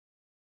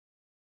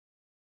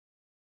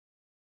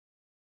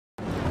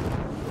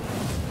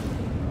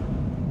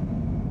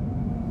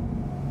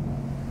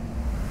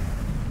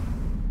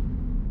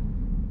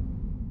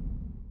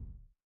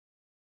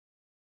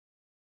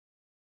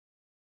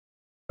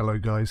Hello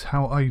guys,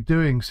 how are you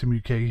doing?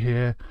 𝗏𝘂𝐿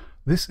here.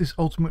 This is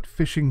Ultimate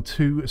Fishing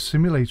 2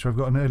 Simulator. I've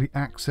got an early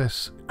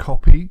access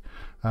copy.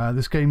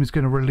 This game is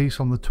going to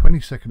release on the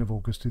 22nd of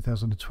August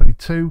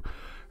 2022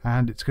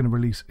 and it's going to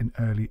release in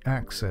early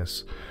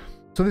access.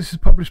 So this is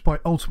published by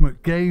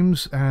Ultimate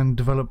Games and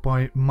developed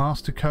by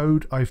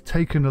Mastercode. I've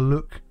taken a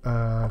look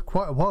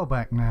quite a while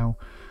back now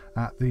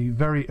at the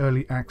very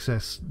early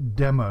access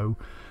demo,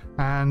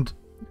 and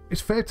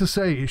it's fair to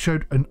say it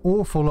showed an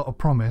awful lot of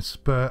promise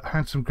but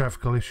had some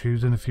graphical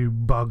issues and a few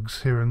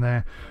bugs here and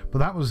there. But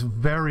that was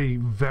very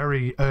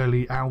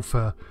early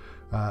alpha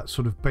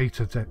sort of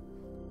beta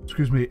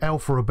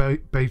alpha or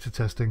beta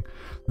testing.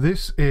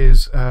 This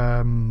is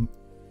a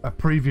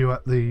preview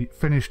at the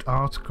finished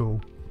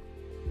article.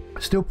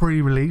 Still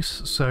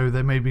pre-release, so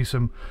there may be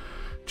some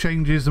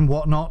changes and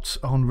whatnot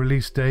on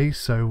release day,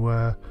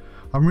 so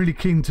I'm really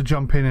keen to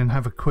jump in and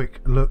have a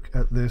quick look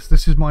at this.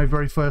 This is my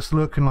very first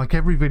look, and like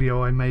every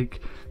video I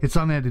make, it's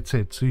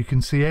unedited, so you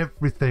can see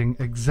everything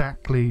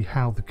exactly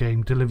how the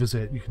game delivers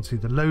it. You can see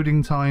the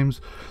loading times,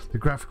 the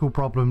graphical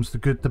problems, the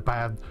good, the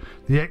bad,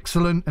 the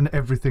excellent, and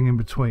everything in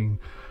between.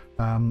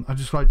 I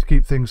just like to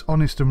keep things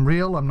honest and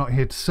real. I'm not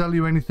here to sell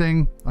you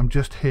anything. I'm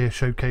just here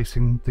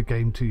showcasing the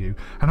game to you.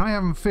 And I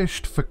haven't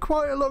fished for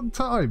quite a long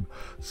time,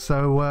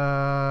 so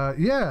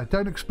yeah,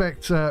 don't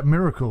expect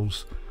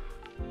miracles.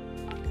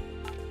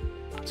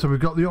 So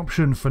we've got the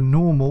option for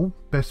normal,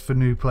 best for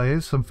new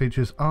players. Some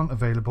features aren't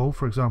available,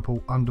 for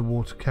example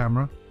underwater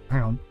camera.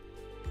 Hang on,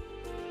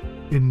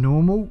 in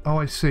normal, oh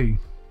I see.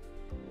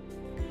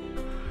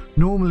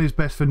 Normal is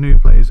best for new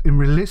players. In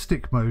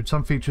realistic mode,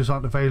 some features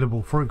aren't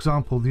available. For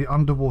example, the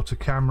underwater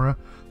camera,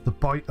 the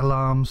bite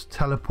alarms,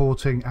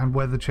 teleporting and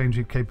weather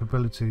changing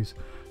capabilities.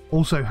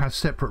 Also has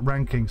separate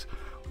rankings.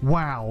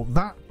 Wow,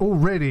 that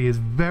already is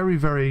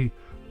very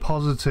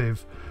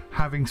positive,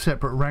 having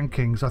separate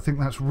rankings. I think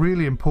that's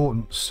really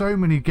important. So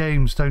many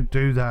games don't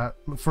do that.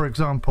 For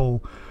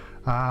example,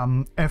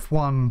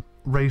 F1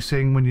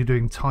 racing, when you're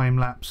doing time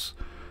lapse,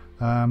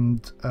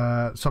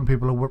 some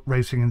people are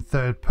racing in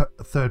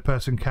third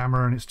person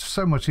camera, and it's just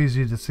so much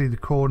easier to see the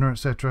corner,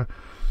 etc.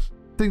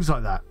 Things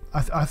like that.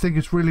 I think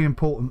it's really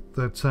important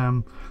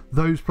that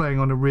those playing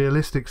on a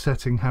realistic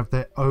setting have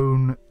their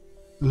own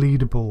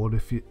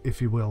leaderboard,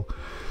 if you will.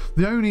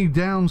 The only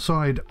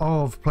downside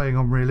of playing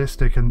on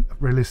realistic, and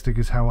realistic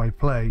is how I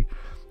play,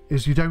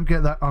 is you don't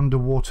get that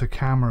underwater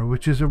camera,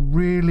 which is a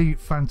really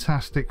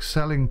fantastic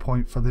selling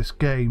point for this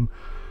game.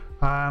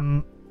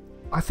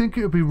 I think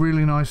it would be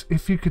really nice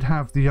if you could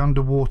have the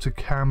underwater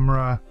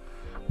camera,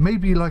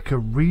 maybe like a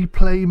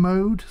replay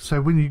mode,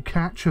 so when you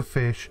catch a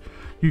fish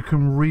you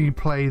can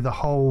replay the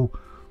whole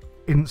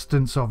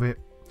instance of it.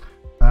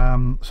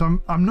 So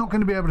I'm not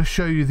going to be able to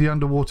show you the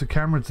underwater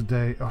camera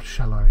today. Oh,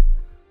 shall I?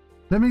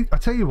 I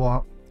tell you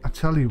what,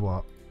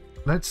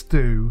 let's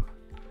do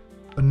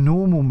a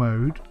normal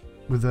mode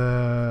with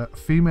a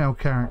female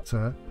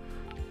character,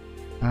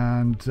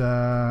 and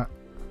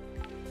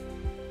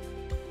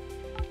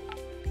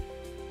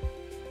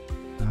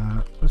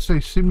let's say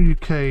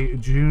𝗏𝘂𝐿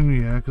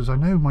Jr., because I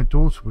know my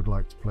daughter would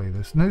like to play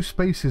this. No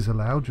spaces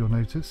allowed, you'll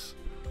notice.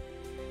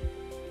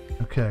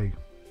 Okay.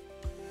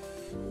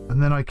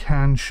 And then I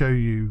can show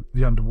you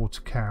the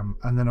underwater cam,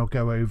 and then I'll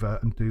go over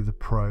and do the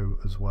pro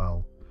as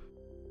well.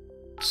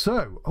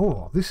 So,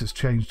 oh, this has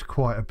changed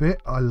quite a bit.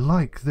 I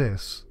like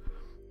this.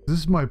 This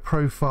is my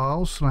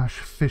profile /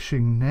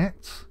 fishing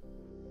net.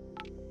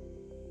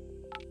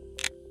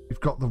 You've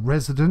got the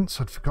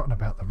residence. I'd forgotten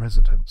about the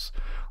residence.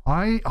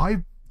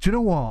 Do you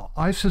know what?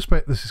 I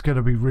suspect this is going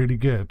to be really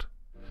good.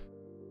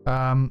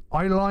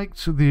 I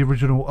liked the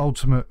original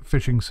Ultimate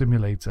Fishing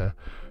Simulator,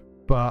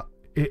 but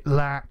it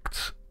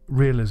lacked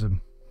realism.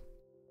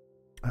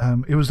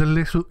 It was a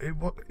little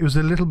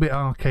bit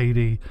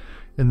arcadey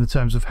in the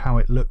terms of how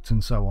it looked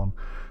and so on.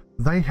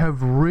 They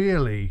have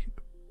really,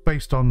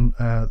 based on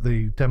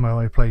the demo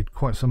I played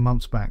quite some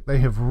months back, they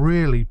have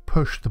really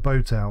pushed the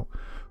boat out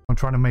on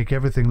trying to make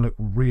everything look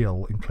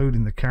real,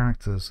 including the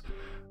characters.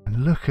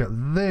 And look at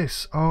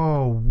this.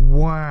 Oh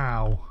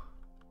wow,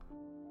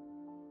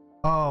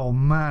 oh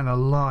man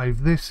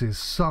alive, this is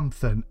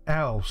something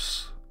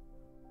else.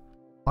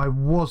 I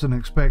wasn't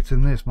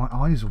expecting this. My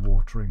eyes are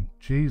watering.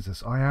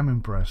 Jesus, I am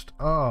impressed.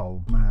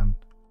 Oh man.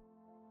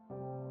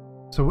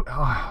 So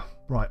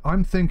right,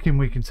 I'm thinking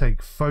we can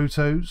take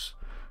photos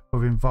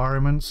of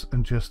environments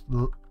and just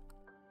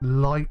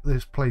light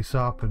this place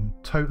up and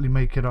totally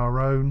make it our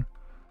own.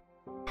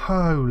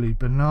 Holy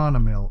banana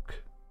milk.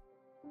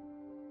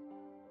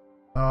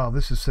 Oh,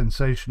 this is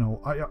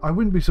sensational. I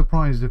wouldn't be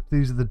surprised if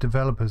these are the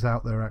developers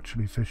out there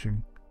actually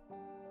fishing,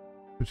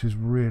 which is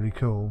really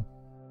cool.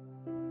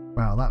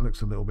 Wow, that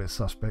looks a little bit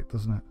suspect,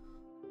 doesn't it?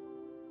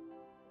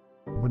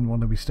 I wouldn't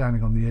want to be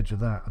standing on the edge of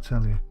that, I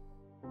tell you.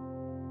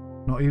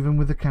 Not even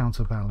with the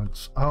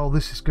counterbalance. Oh,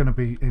 this is going to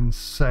be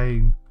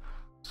insane.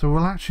 So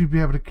we'll actually be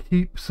able to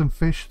keep some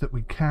fish that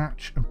we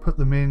catch and put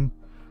them in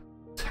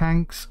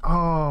tanks.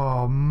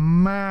 Oh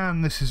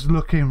man, this is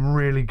looking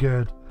really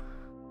good.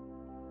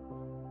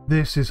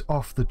 This is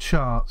off the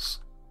charts.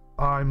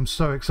 I'm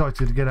so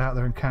excited to get out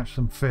there and catch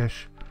some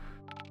fish.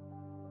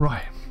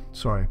 Right,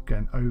 sorry,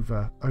 getting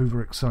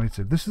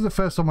overexcited. This is the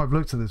first time I've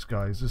looked at this,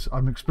 guys.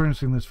 I'm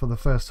experiencing this for the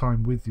first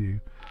time with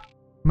you.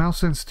 Mouse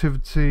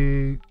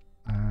sensitivity,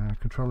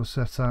 controller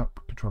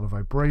setup, controller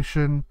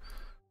vibration.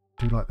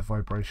 I do like the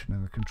vibration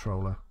in the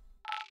controller.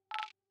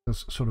 It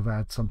does sort of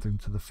add something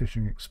to the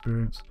fishing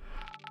experience.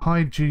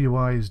 Hide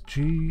GUI is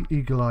G,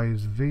 Eagle Eye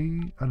is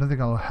V. I don't think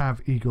I'll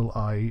have Eagle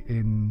Eye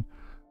in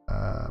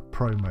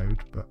Pro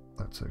mode, but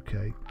that's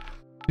okay.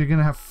 You're going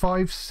to have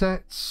 5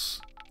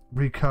 sets.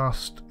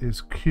 Recast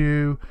is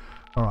Q.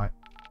 Alright.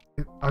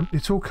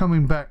 It's all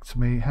coming back to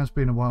me. It has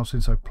been a while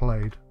since I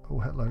played. Oh,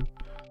 hello.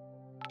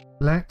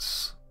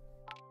 Let's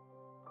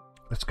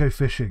go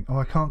fishing. Oh,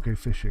 I can't go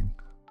fishing.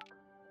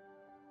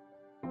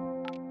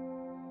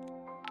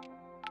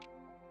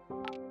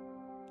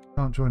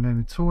 Can't join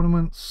any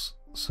tournaments.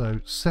 So,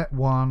 set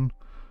 1.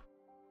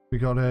 We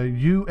got a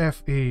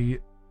UFE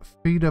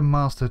Feeder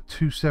Master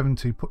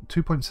 270,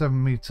 2.7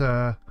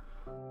 meter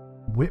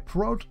whip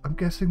rod, I'm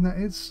guessing that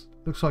is.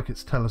 Looks like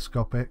it's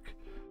telescopic.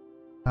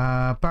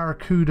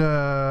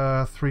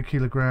 Barracuda 3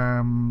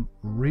 kilogram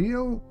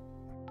reel.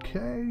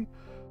 Okay.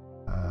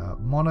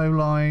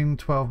 Monoline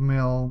 12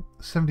 mil,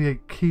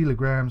 78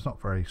 kilograms,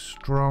 not very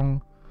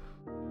strong.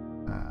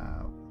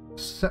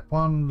 Set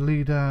 1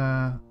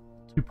 leader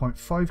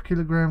 2.5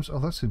 kilograms. Oh,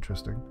 that's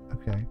interesting.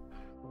 Okay.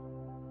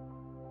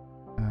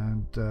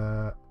 And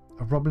a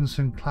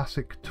Robinson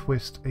Classic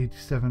Twist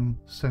 87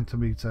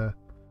 centimeter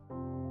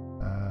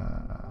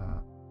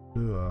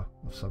lure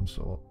of some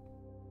sort.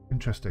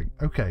 Interesting.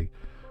 Okay.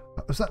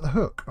 Is that the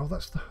hook? Oh,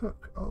 that's the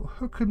hook. Oh,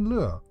 hook and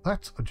lure.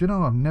 That's, do you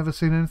know, I've never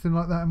seen anything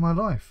like that in my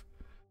life.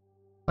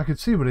 I can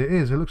see what it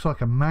is. It looks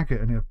like a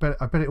maggot, and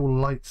I bet it all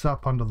lights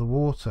up under the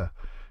water.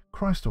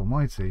 Christ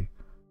almighty.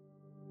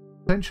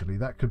 Potentially,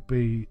 that could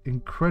be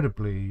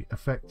incredibly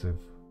effective.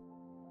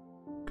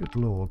 Good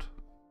lord.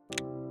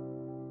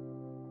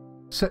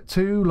 Set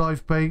 2,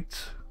 live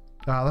bait.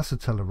 Ah, that's a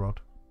tele rod.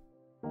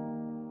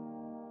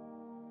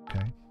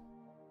 Okay.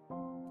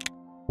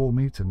 4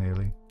 meter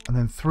nearly. And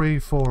then 3,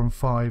 4 and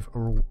 5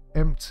 are all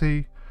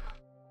empty.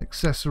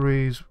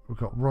 Accessories, we've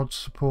got rod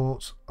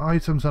supports.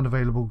 Items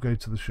unavailable, go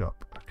to the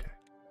shop. Okay.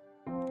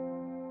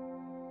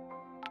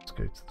 Let's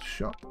go to the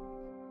shop.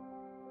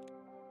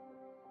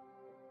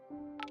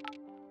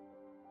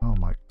 Oh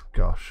my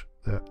gosh.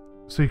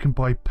 So you can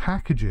buy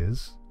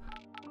packages.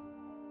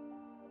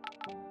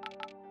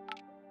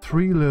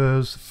 3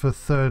 lures for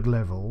 3rd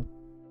level.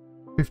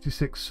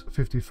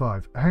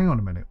 56.55. Hang on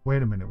a minute.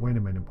 Wait a minute.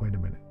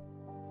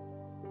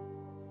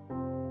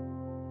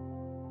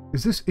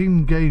 Is this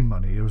in-game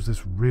money or is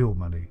this real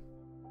money?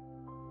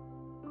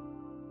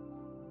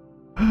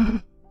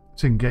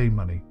 It's in-game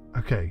money.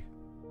 Okay.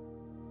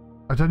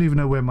 I don't even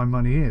know where my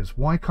money is.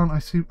 Why can't I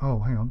see? Oh,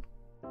 hang on.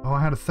 Oh,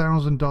 I had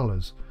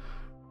 $1,000.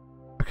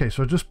 Okay,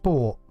 so I just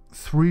bought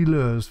 3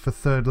 lures for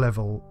 3rd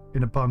level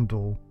in a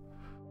bundle.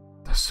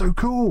 That's so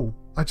cool.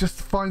 I just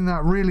find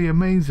that really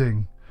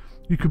amazing.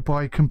 You could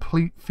buy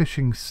complete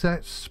fishing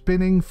sets,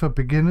 spinning for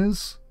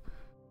beginners.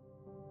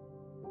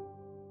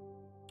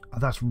 Oh,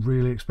 that's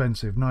really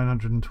expensive.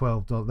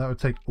 $912. That would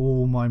take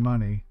all my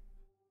money.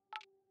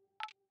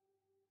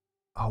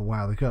 Oh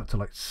wow, they go up to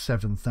like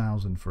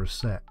 7,000 for a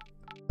set.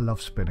 I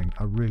love spinning.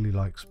 I really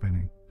like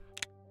spinning.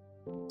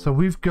 So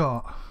we've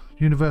got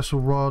universal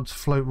rods,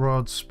 float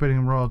rods,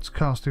 spinning rods,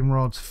 casting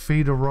rods,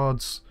 feeder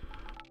rods.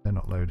 They're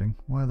not loading.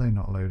 Why are they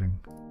not loading?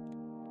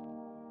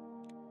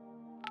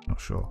 Not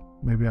sure.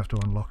 Maybe I have to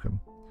unlock them.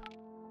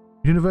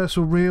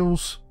 Universal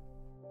reels,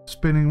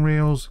 spinning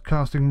reels,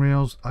 casting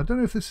reels. I don't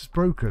know if this is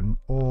broken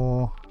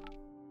or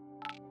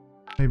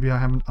maybe I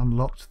haven't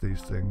unlocked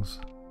these things.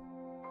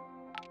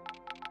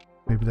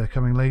 Maybe they're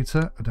coming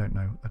later. I don't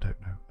know.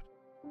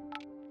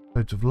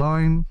 Loads of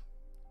line,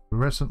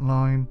 fluorescent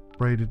line,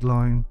 braided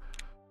line,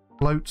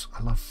 floats.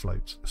 I love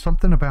floats.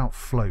 Something about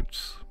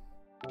floats.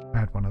 I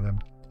had one of them.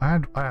 I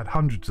had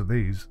hundreds of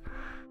these.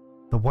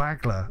 The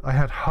waggler. I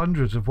had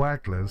hundreds of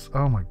wagglers.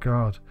 Oh my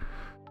god.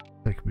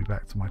 Taking me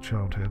back to my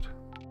childhood.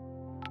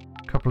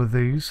 A couple of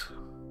these.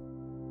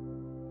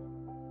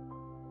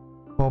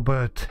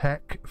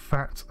 𝗏𝗏𝗃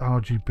Fat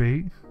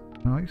RGB.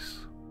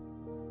 Nice.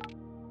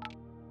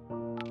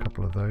 A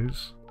couple of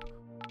those.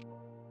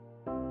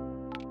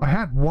 I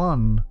had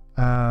one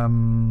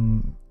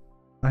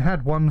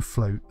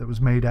float that was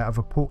made out of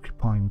a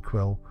porcupine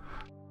quill.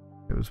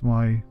 It was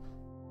my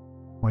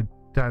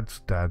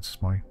dad's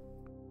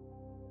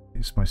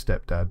it's my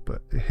stepdad,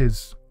 but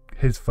his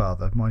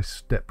father, my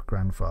step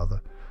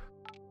grandfather,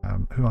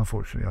 who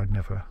unfortunately I'd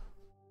never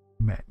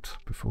met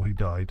before he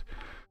died,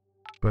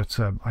 but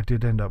I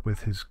did end up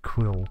with his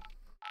quill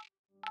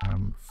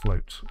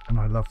float, and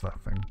I love that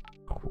thing.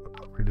 I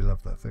really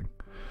love that thing.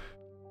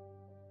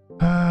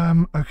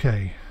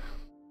 Okay,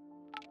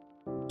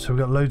 so we've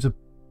got loads of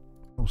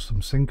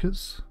some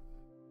sinkers,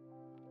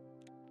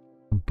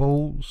 some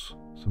balls,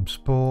 some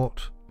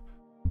sport,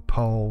 some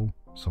pole,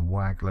 some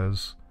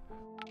wagglers,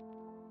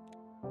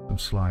 some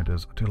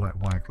sliders. I do like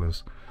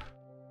wagglers.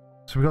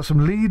 So we've got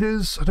some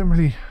leaders. I don't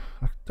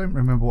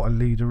remember what a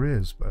leader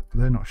is, but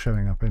they're not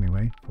showing up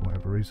anyway for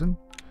whatever reason.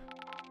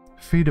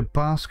 Feeder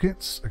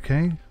baskets,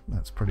 okay,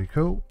 that's pretty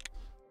cool.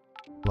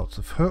 Lots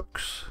of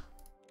hooks.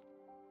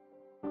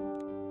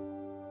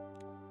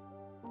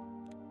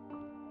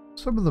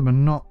 Some of them are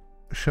not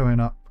showing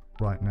up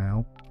right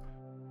now,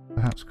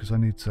 perhaps because I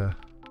need to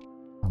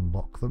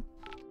unlock them.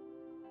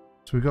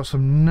 So we've got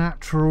some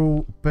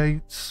natural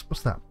baits.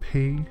 What's that?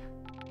 Pea,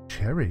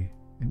 cherry,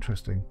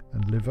 interesting,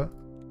 and liver.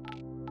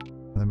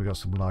 And then we've got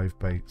some live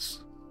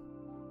baits.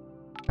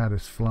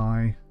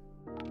 Caddisfly,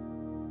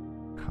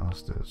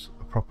 casters,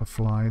 a proper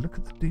fly. Look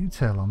at the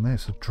detail on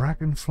this. A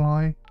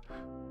dragonfly,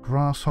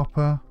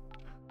 grasshopper,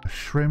 a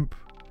shrimp.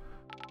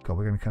 God,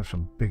 we're going to catch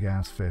some big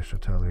ass fish, I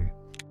tell you.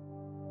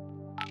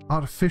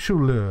 Artificial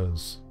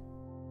lures.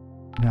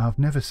 Now, I've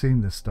never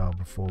seen this style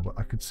before, but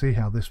I could see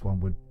how this one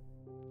would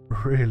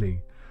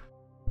really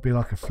be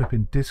like a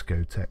flipping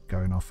discotheque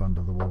going off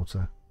under the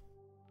water.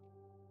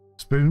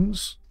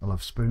 Spoons. I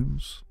love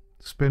spoons.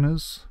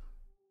 Spinners.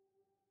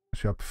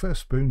 Actually, I prefer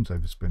spoons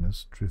over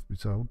spinners, truth be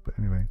told, but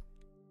anyway.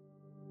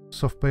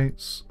 Soft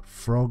baits,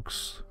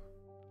 frogs,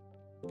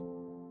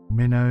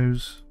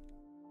 minnows,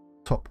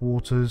 top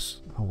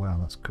waters. Oh wow,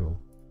 that's cool.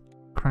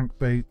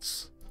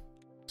 Crankbaits,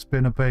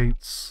 spinner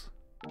baits.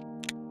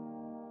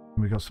 And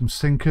we got some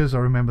sinkers. I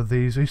remember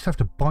these. I used to have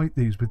to bite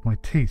these with my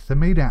teeth. They're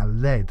made out of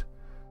lead.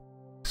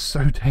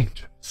 So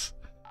dangerous.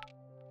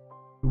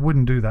 We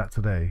wouldn't do that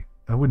today.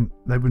 They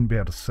wouldn't be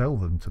able to sell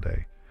them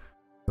today.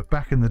 But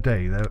back in the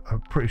day,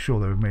 I'm pretty sure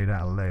they were made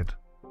out of lead.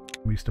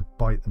 We used to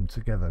bite them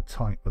together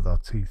tight with our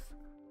teeth.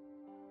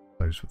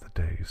 Those were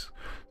the days.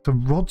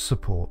 Some rod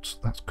supports.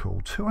 That's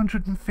cool.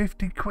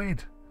 250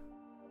 quid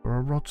for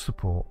a rod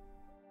support.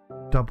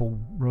 Double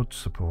rod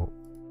support.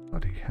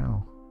 Bloody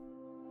hell.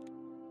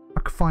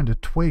 I could find a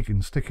twig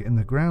and stick it in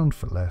the ground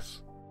for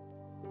less.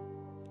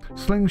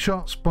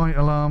 Slingshots, bite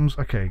alarms.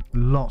 Okay,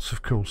 lots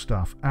of cool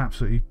stuff.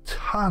 Absolutely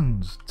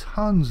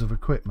tons of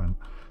equipment.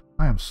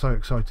 I am so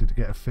excited to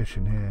get a fish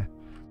in here.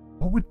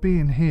 What would be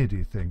in here, do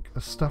you think?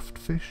 A stuffed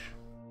fish?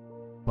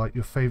 Like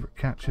your favourite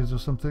catches or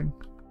something?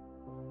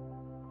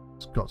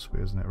 It's got to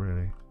be, isn't it,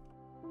 really?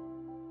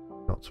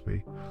 Got to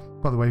be.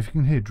 By the way, if you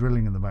can hear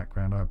drilling in the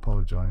background, I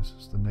apologise.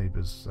 It's the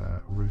neighbour's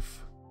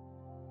roof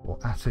or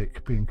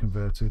attic being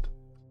converted.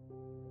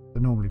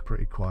 They're normally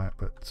pretty quiet,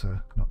 but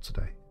not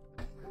today.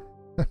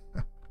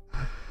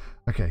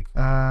 Okay,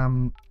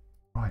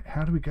 right,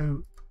 how do we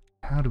go?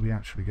 How do we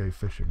actually go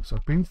fishing? So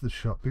I've been to the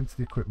shop, been to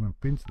the equipment,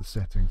 been to the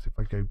settings. If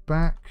I go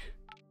back,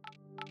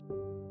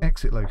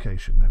 exit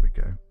location, there we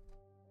go.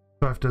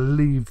 So I have to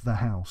leave the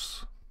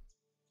house.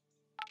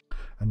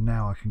 And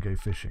now I can go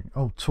fishing.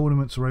 Oh,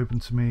 tournaments are open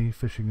to me,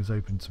 fishing is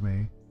open to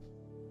me.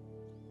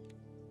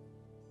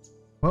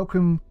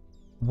 Welcome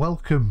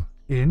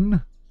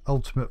in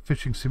Ultimate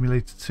Fishing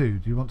Simulator 2.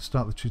 Do you want to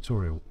start the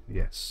tutorial?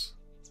 Yes.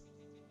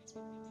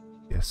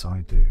 Yes,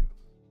 I do.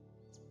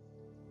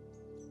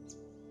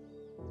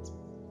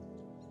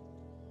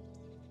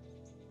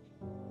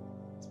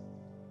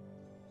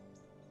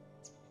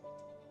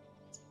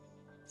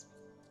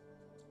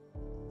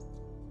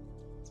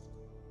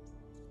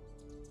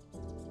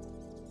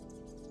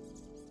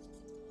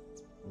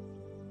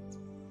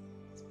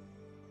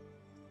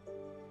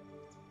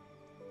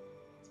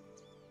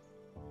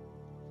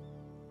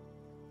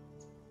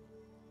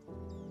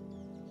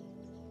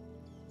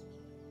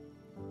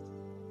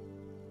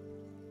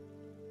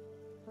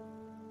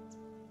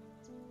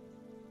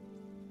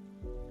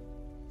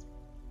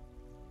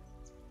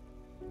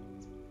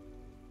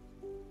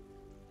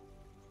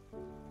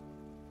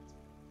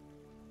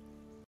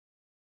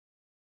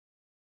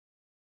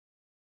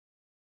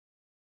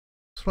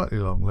 Slightly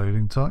long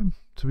loading time,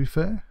 to be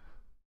fair.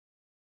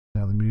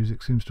 Now the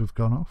music seems to have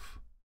gone off.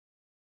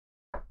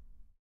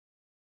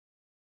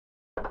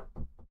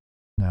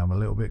 Now I'm a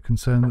little bit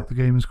concerned that the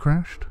game has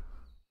crashed.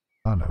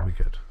 Oh no, we're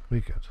good.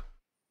 We're good.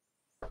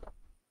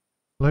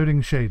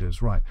 Loading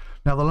shaders, right.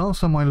 Now the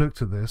last time I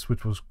looked at this,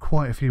 which was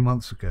quite a few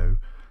months ago,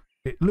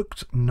 it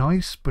looked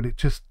nice, but it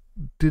just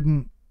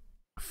didn't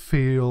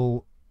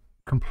feel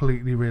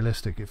completely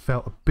realistic. It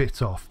felt a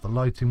bit off. The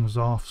lighting was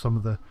off, some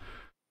of the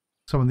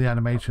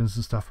animations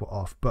and stuff were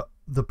off, but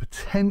the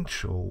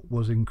potential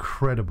was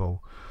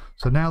incredible.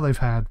 So now they've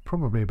had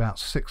probably about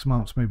 6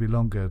 months, maybe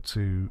longer,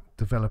 to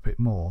develop it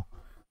more.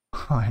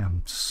 I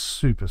am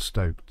super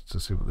stoked to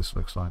see what this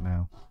looks like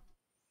now.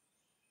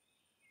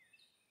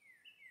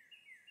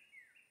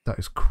 That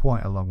is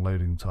quite a long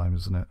loading time,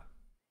 isn't it?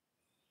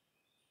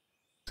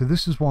 So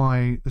this is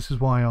why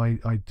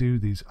I do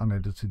these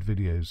unedited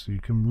videos, so you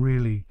can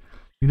really,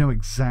 you know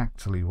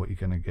exactly what you're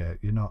going to get.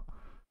 You're not,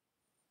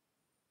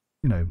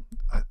 you know,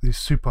 these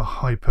super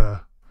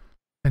hyper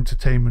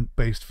entertainment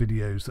based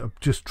videos that are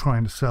just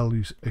trying to sell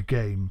you a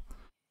game.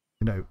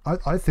 You know,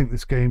 I think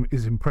this game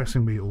is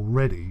impressing me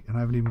already, and I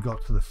haven't even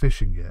got to the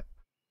fishing yet.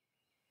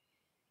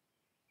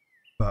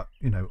 But,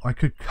 you know, I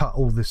could cut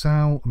all this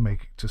out and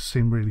make it just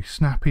seem really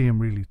snappy and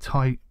really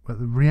tight. But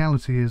the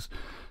reality is,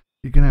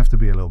 you're going to have to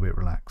be a little bit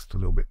relaxed, a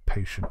little bit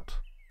patient.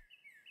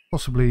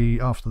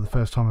 Possibly after the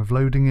first time of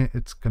loading it,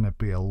 it's going to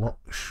be a lot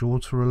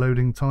shorter a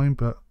loading time,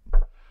 but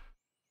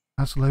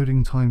as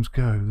loading times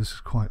go, this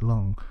is quite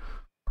long.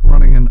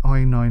 Running an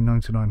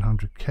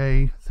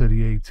i9-9900K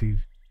 3080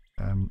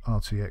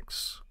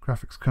 RTX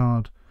graphics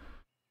card,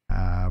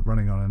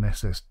 running on an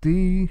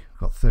SSD,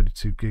 got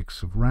 32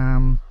 gigs of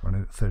RAM,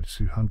 running at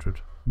 3200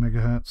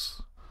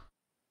 megahertz.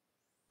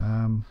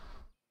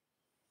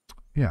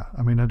 Yeah,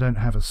 I mean, I don't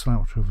have a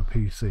slouch of a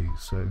PC,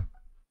 so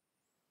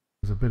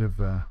there's a bit of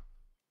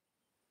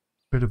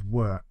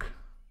work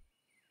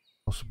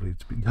possibly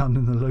to be done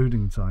in the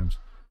loading times.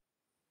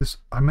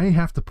 I may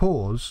have to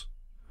pause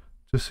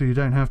just so you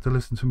don't have to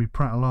listen to me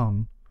prattle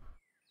on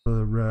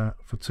for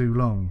too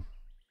long.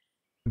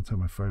 I'm going to turn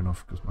my phone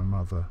off because my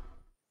mother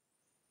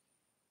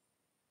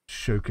is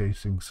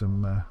showcasing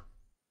some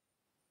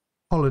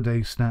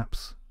holiday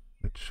snaps,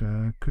 which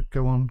could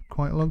go on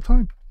quite a long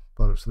time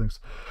by lots of things.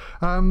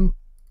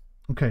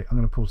 Okay, I'm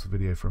going to pause the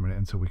video for a minute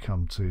until we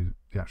come to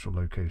the actual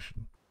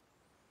location.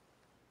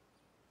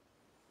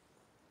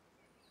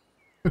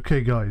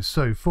 Okay guys,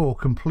 so for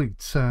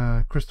complete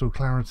crystal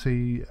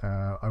clarity,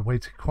 I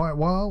waited quite a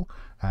while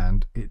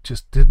and it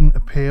just didn't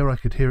appear. I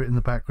could hear it in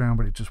the background,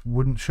 but it just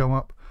wouldn't show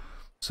up.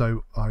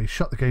 So I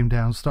shut the game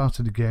down,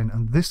 started again,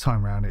 and this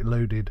time around it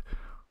loaded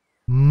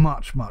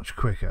much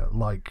quicker,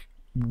 like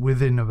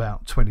within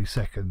about 20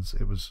 seconds.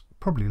 It was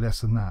probably less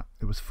than that.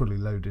 It was fully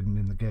loaded and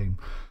in the game.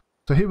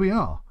 So here we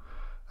are.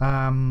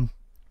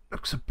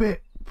 Looks a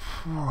bit,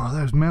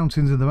 those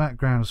mountains in the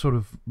background are sort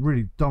of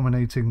really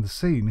dominating the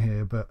scene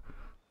here, but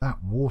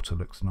that water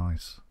looks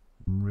nice,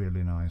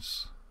 really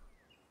nice.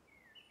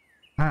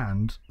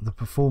 And the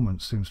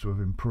performance seems to have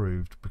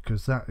improved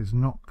because that is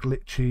not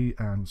glitchy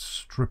and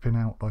stripping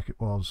out like it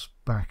was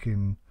back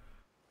in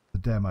the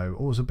demo.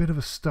 Or was a bit of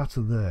a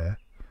stutter there.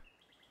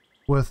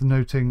 Worth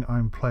noting,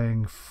 I'm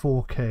playing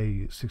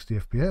 4K 60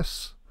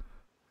 FPS.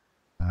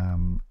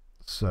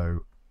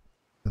 So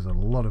there's a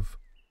lot of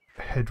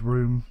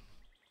headroom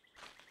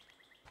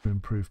to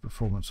improve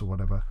performance or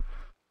whatever.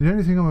 The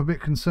only thing I'm a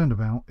bit concerned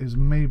about is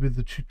maybe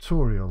the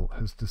tutorial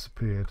has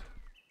disappeared.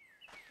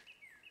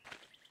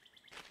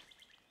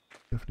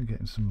 Definitely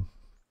getting some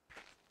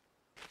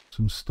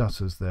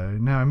stutters there.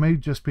 Now it may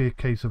just be a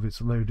case of it's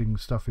loading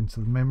stuff into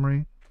the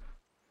memory,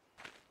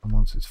 and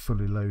once it's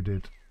fully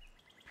loaded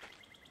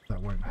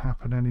that won't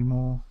happen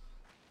anymore.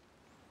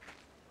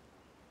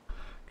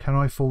 Can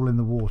I fall in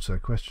the water?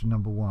 Question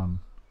number 1.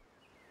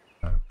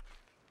 No.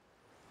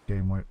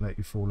 Game won't let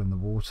you fall in the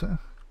water.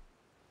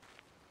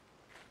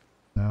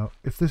 Now,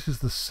 if this is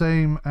the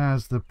same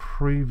as the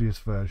previous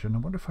version, I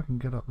wonder if I can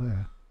get up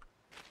there.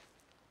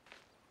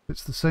 If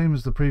it's the same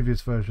as the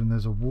previous version,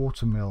 there's a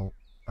water mill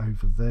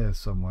over there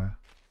somewhere.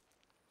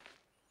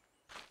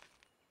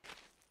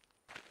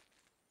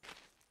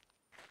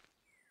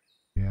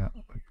 Yeah,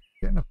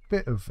 getting a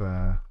bit of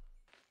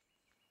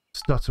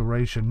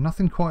stutteration.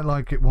 Nothing quite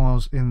like it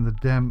was in the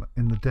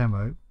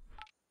demo.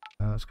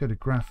 Let's go to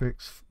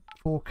graphics,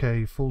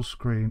 4K, full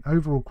screen.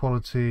 Overall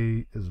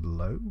quality is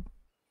low.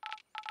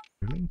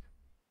 Really?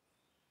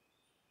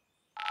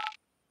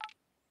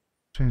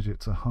 Change it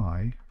to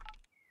high.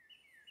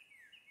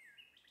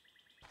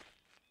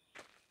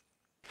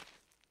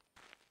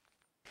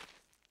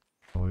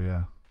 Oh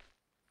yeah.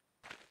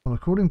 Well,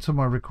 according to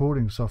my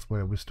recording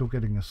software, we're still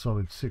getting a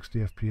solid 60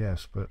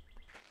 FPS, but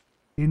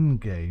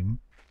in-game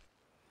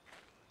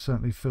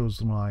certainly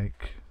feels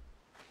like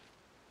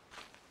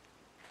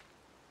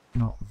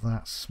not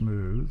that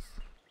smooth.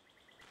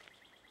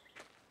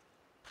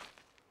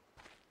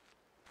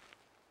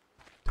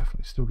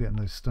 Definitely still getting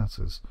those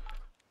stutters.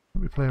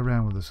 Let me play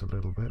around with this a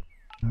little bit.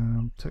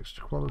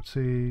 Texture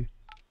quality,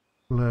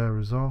 blur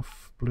is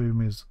off, bloom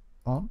is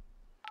on,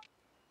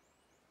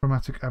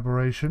 chromatic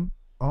aberration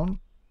on,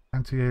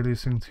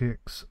 anti-aliasing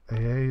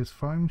TXAA is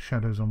fine,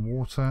 shadows on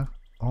water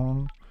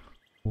on,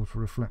 water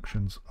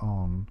reflections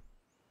on.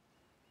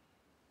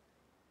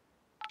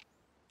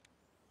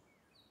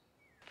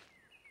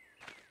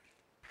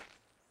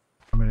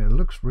 I mean, it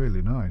looks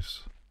really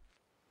nice.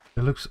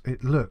 It looks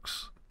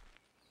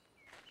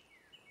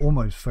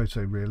almost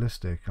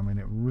photorealistic. I mean,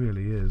 it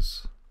really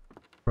is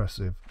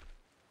impressive.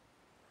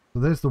 So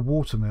there's the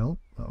water mill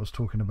that I was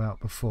talking about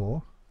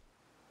before.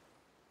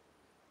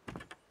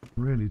 It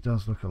really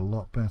does look a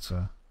lot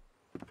better.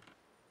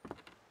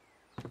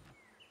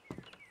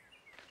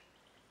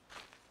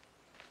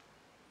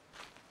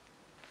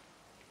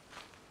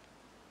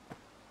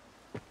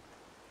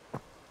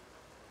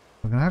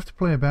 I'm going to have to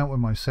play about with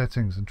my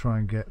settings and try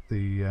and get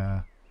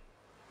the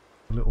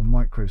little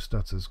micro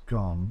stutters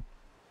gone.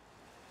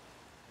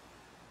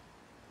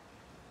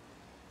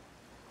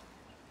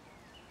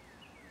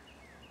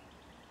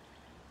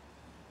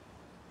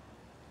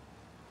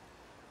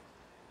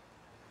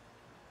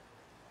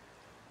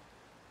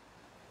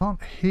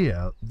 Can't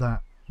hear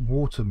that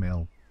water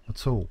mill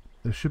at all.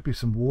 There should be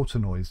some water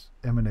noise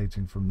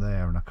emanating from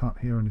there, and I can't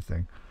hear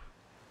anything.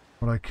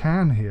 What I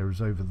can hear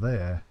is over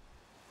there.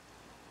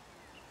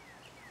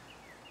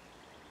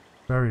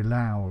 Very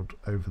loud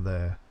over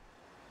there.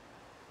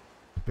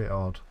 A bit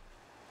odd.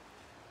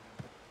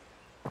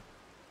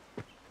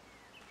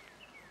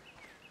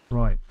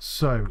 Right,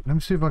 so let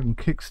me see if I can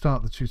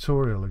kickstart the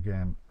tutorial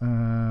again.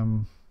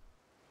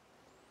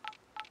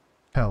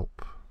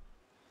 Help.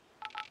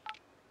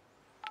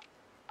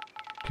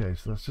 Okay,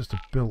 so that's just a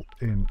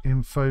built-in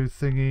info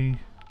thingy.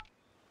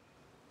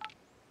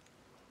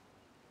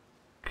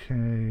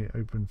 Okay,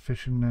 open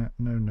fishing net.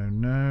 No, no,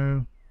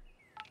 no.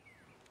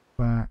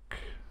 Back.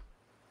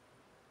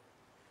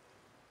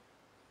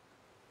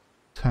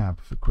 Tab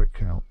for quick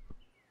help.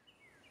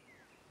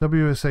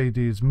 WSAD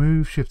is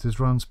move, shift is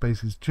run,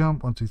 space is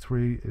jump, 1, 2,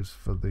 3 is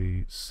for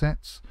the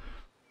sets,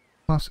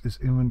 plus is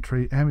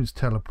inventory, M is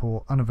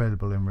teleport,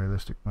 unavailable in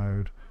realistic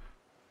mode,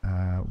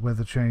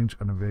 weather change,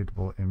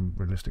 unavailable in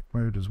realistic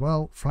mode as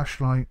well,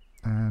 flashlight,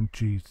 and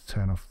G to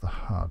turn off the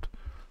HUD.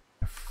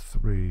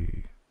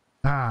 F3.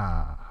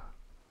 Ah!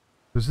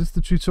 Was this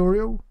the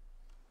tutorial?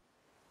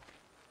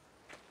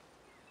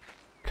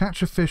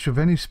 Catch a fish of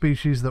any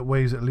species that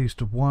weighs at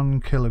least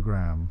 1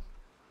 kilogram.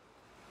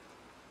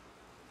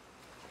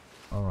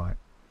 Alright,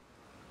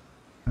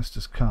 let's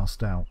just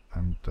cast out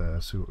and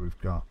see what we've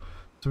got.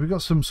 So we've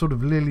got some sort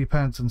of lily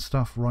pads and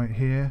stuff right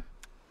here.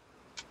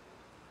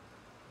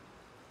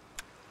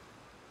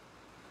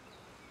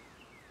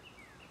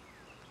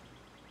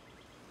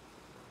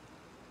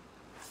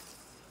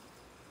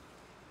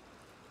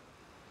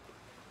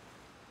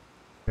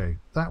 Okay,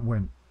 that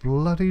went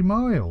bloody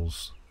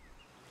miles.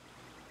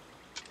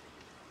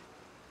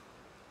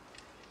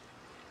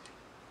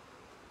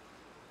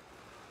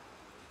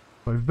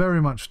 I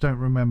very much don't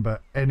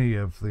remember any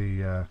of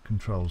the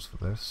controls for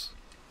this.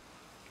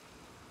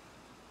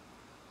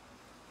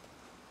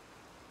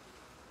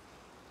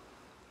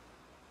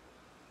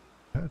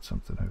 I heard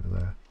something over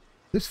there.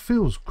 This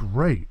feels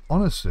great,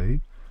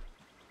 honestly.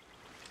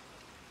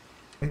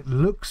 It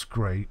looks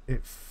great.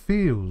 It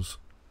feels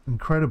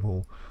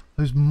incredible.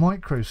 Those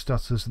micro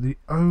stutters are the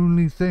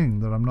only thing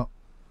that I'm not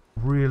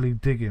really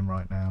digging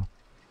right now.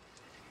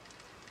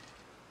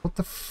 What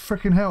the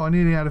frickin' hell? I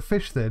nearly had a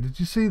fish there. Did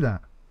you see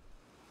that?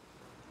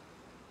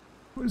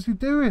 What is he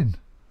doing?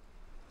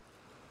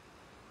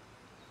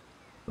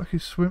 Like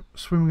he's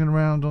swimming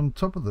around on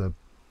top of the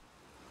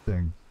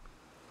thing.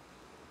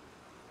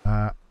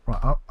 Right,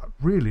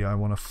 really I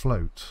want to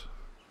float.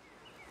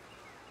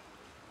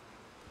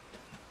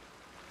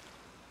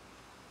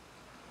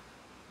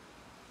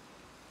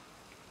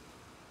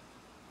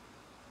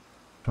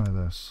 Try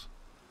this.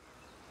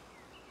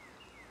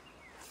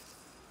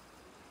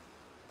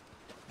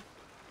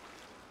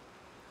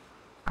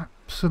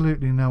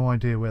 Absolutely no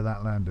idea where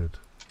that landed.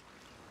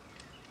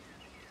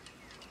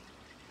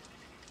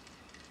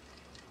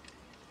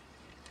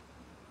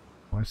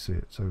 I see it,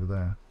 it's over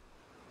there.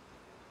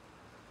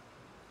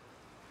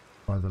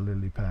 By the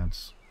lily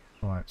pads.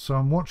 Right, so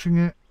I'm watching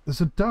it.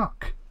 There's a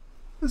duck!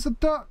 There's a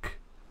duck!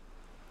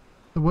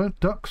 There weren't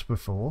ducks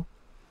before.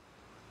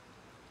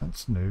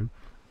 That's new.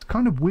 It's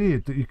kind of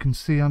weird that you can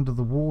see under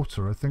the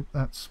water. I think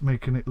that's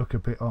making it look a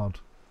bit odd.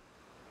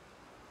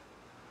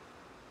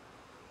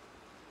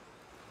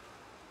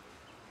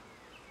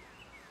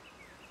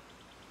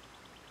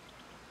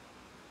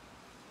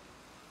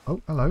 Oh,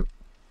 hello.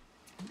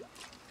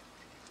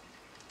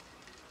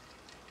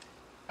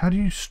 How do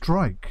you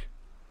strike?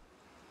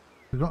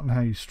 Forgotten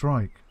how you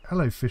strike.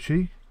 Hello,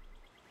 fishy.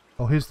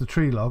 Oh, here's the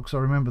tree logs. I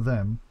remember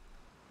them.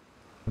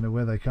 I don't know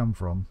where they come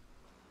from.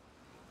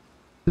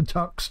 The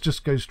ducks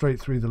just go straight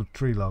through the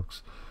tree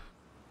logs.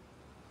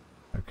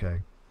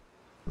 Okay.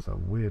 That's a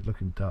weird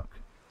looking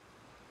duck.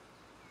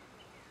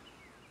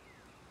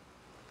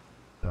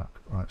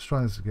 Duck. Right, let's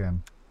try this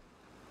again.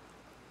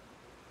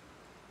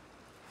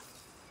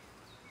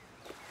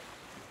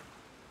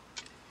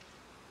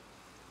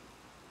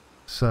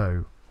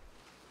 So,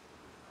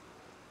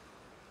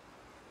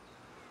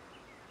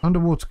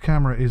 underwater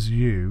camera is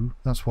you.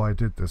 That's why I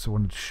did this. I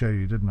wanted to show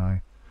you, didn't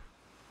I?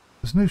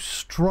 There's no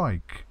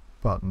strike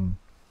button.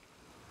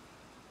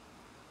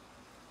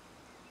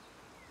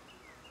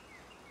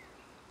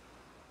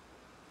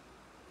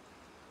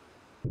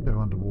 Go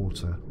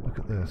underwater. Look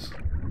at this.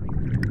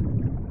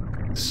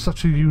 It's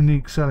such a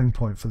unique selling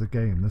point for the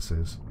game, this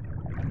is.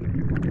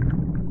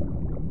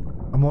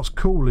 And what's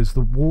cool is the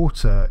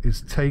water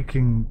is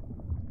taking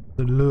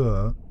the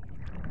lure,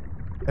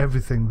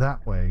 everything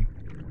that way.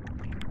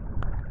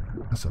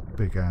 That's a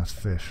big ass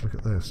fish. Look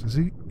at this. Is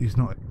he? He's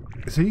not.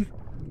 Is he?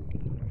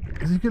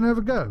 Is he gonna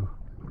ever go?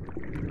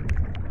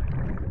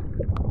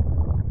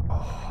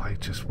 Oh, I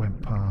just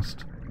went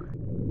past.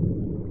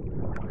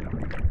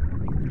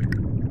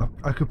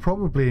 I could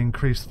probably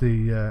increase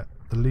the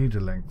leader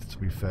length, to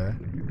be fair.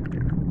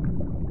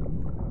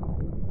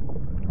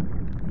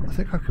 I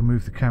think I can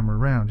move the camera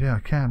around. Yeah, I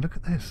can. Look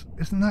at this.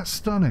 Isn't that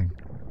stunning?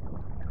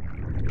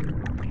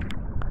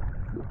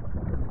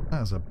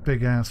 That's a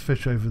big ass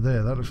fish over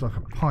there. That looks like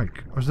a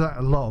pike. Or is that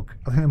a log?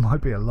 I think it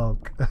might be a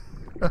log.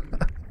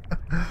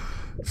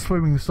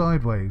 Swimming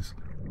sideways.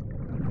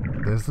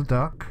 There's the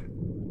duck.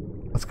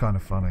 That's kind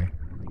of funny.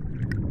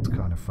 It's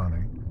kind of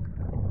funny.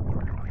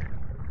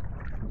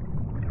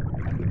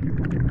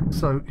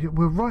 So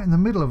we're right in the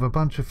middle of a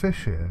bunch of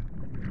fish here.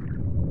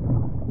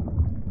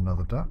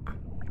 Another duck.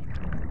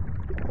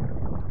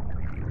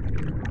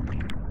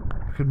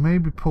 I could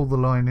maybe pull the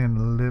line in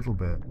a little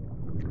bit,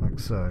 like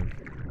so.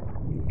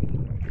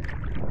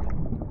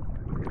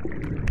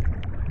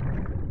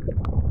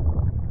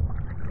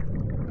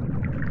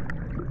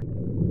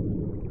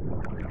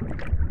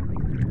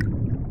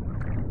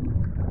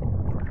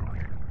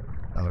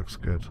 That looks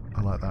good.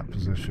 I like that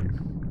position.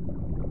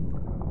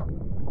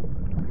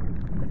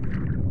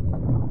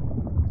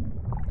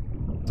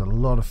 There's a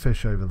lot of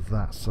fish over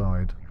that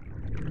side.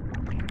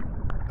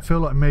 I feel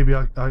like maybe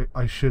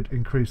I should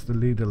increase the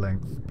leader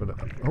length, but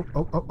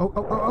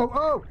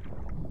oh!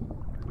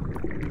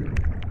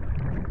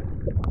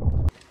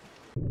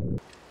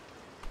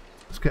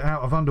 Let's get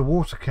out of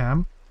underwater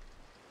cam.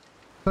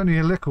 It's only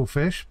a little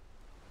fish,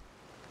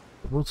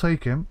 but we'll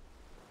take him.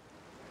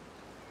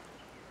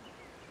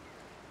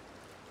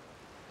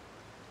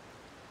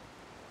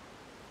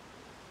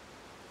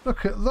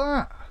 Look at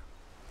that!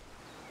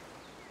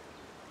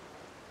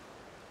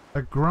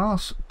 A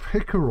grass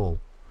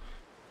pickerel.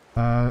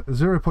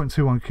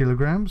 0.21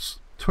 kilograms,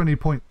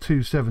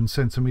 20.27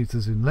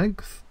 centimeters in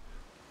length.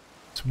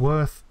 It's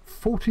worth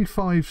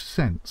 45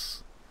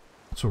 cents.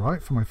 That's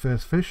alright for my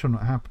first fish. I'm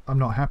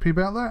not happy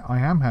about that. I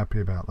am happy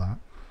about that.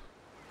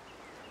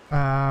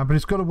 But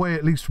it's got to weigh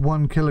at least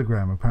 1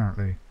 kilogram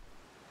apparently.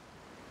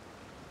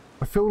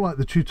 I feel like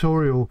the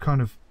tutorial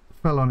kind of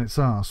fell on its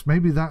ass.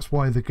 Maybe that's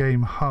why the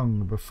game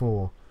hung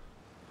before.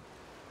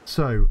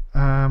 So,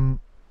 we'll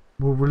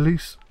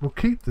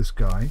keep this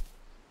guy.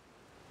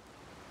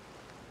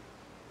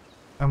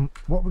 And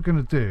what we're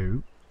going to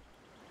do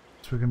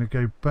is we're going to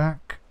go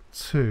back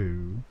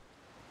to...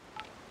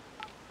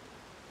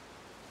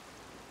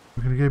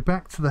 We're going to go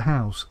back to the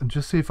house and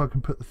just see if I can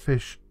put the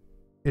fish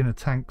in a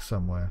tank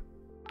somewhere.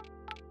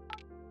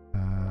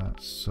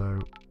 So,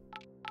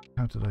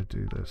 how did I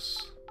do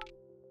this?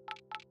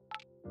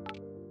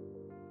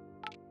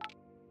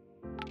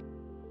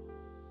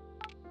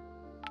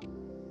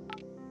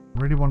 I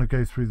really want to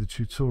go through the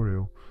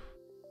tutorial.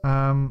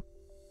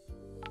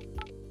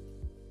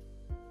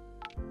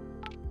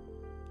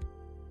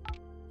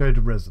 Go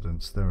to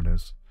residence, there it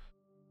is.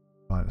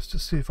 Right, let's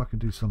just see if I can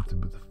do something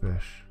with the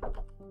fish.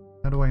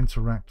 How do I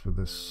interact with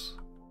this?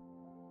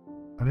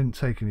 I didn't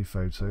take any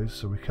photos,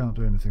 so we can't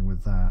do anything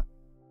with that.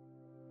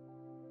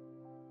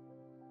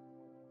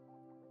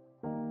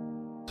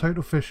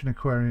 Total fish in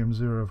aquarium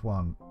 0 of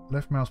 1.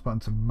 Left mouse button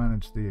to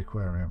manage the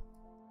aquarium.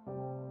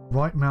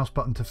 Right mouse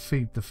button to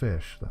feed the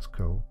fish. That's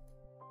cool.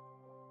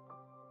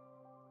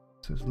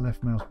 It says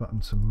left mouse button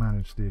to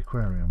manage the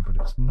aquarium, but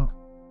it's not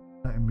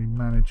letting me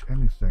manage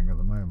anything at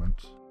the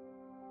moment.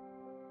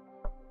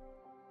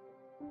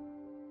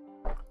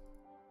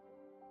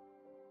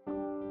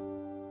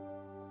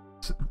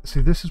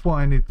 See, this is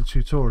why I need the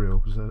tutorial,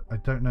 because I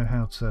don't know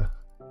how to...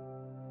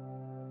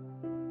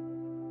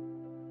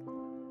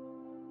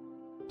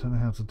 don't know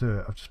how to do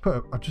it. I've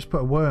just put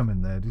a worm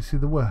in there. Do you see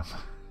the worm?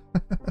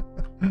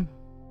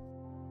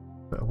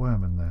 Put a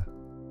worm in there.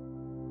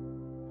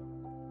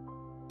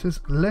 It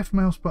says left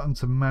mouse button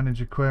to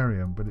manage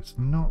aquarium, but it's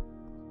not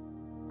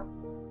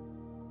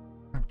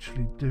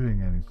actually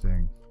doing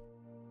anything.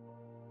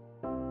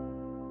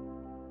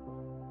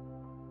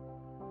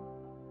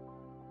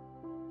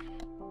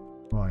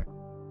 Right.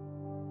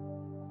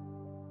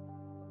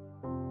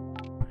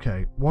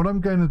 Okay, what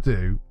I'm going to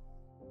do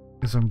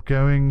is I'm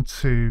going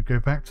to go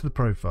back to the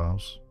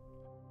profiles,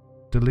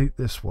 delete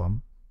this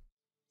one,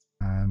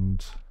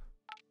 and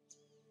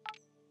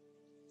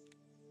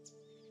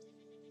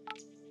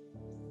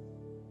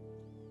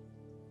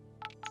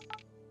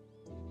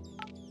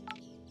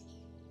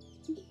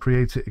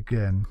create it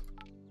again,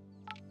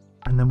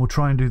 and then we'll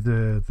try and do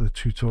the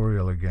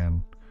tutorial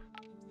again.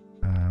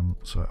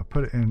 So I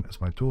put it in as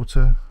my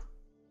daughter,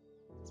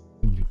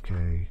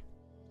 𝐶𝐂𝐬𝐒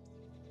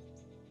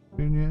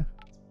Junior.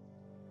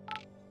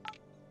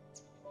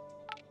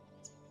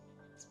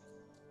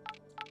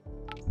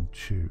 And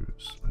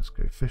choose. Let's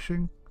go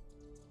fishing.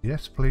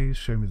 Yes, please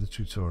show me the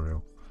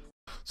tutorial.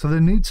 So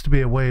there needs to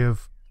be a way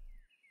of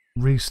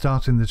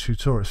restarting the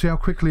tutorial. See how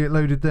quickly it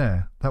loaded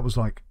there? That was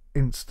like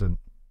instant.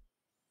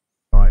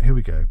 Alright, here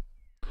we go.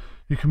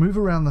 You can move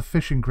around the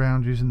fishing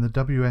ground using the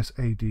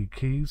WSAD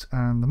keys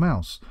and the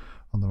mouse.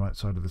 On the right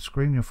side of the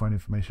screen, you'll find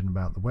information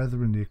about the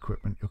weather and the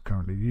equipment you're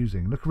currently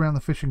using. Look around the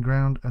fishing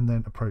ground and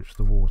then approach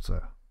the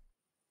water.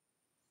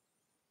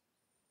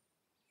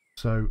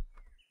 So,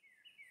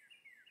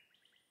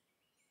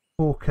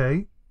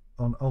 4K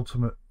on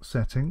ultimate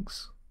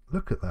settings.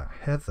 Look at that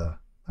heather.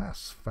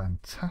 That's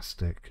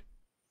fantastic.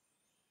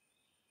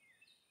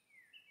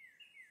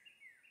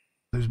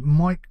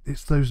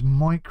 It's those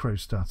micro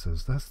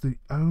stutters. That's the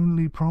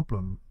only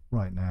problem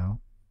right now.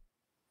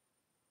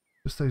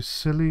 Just those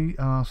silly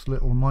ass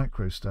little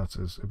micro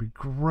stutters. It'd be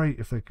great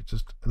if they could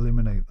just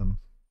eliminate them.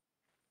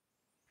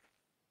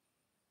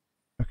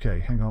 Okay,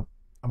 hang on.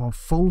 I'm on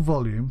full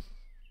volume.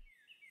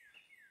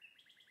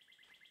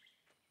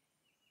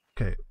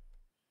 Okay.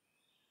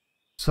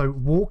 So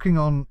walking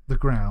on the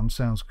ground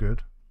sounds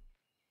good.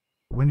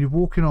 When you're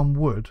walking on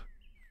wood,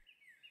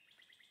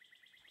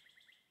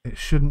 it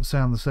shouldn't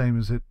sound the same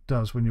as it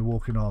does when you're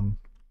walking on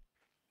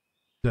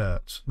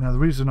dirt. Now the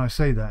reason I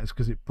say that is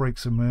because it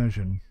breaks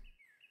immersion.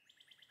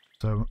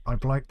 So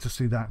I'd like to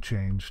see that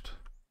changed.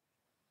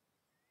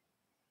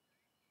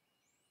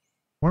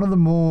 One of the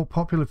more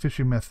popular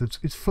fishing methods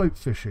is float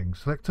fishing.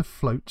 Select a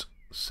float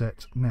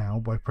set now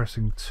by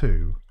pressing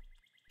 2.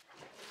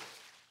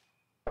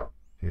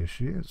 Here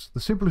she is. The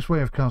simplest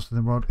way of casting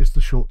the rod is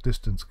the short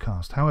distance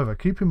cast. However,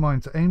 keep in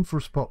mind to aim for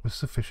a spot with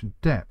sufficient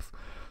depth.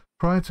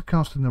 Prior to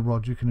casting the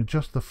rod, you can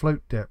adjust the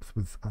float depth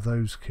with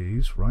those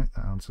keys. Right,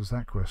 that answers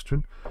that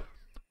question.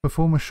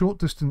 Perform a short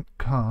distance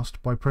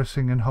cast by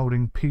pressing and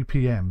holding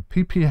PPM.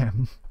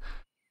 PPM,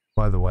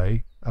 by the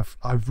way,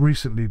 I've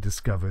recently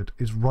discovered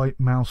is right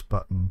mouse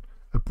button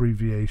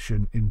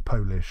abbreviation in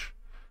Polish.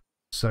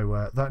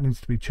 So that needs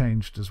to be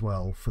changed as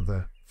well for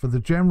the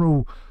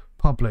general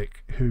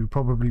public who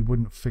probably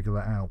wouldn't figure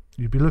that out.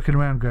 You'd be looking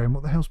around going,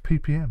 what the hell's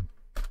PPM?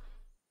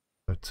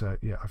 But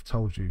yeah, I've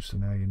told you, so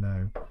now you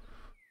know.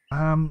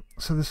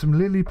 So there's some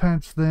lily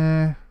pads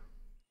there.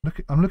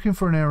 I'm looking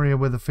for an area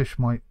where the fish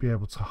might be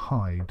able to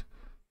hide.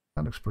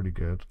 That looks pretty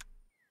good.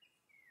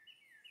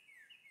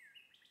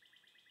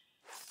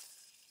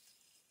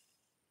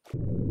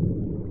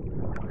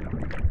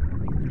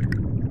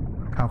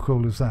 How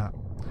cool is that?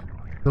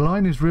 The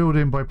line is reeled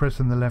in by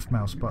pressing the left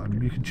mouse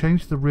button. You can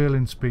change the reel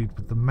in speed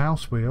with the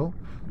mouse wheel.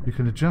 You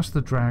can adjust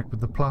the drag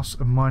with the plus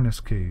and minus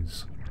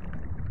keys.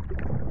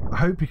 I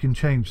hope you can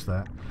change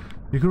that.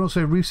 You can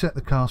also reset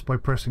the cast by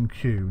pressing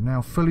Q.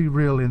 Now fully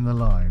reel in the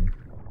line.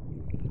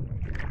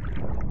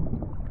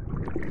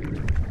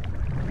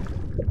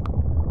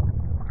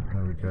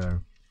 There we go.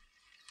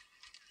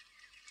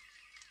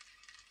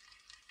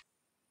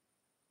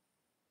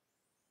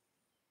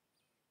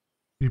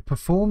 You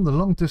perform the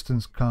long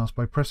distance cast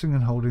by pressing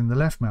and holding the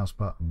left mouse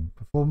button.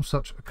 Perform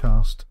such a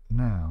cast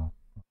now.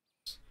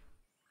 Let's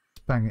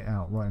bang it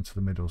out right into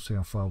the middle, see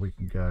how far we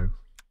can go.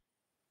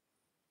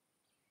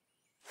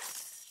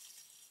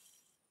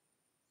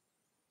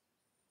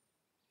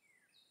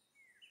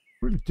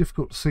 Really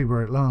difficult to see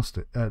where it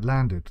landed.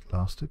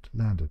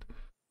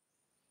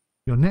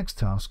 Your next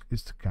task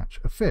is to catch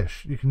a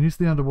fish. You can use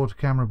the underwater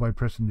camera by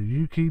pressing the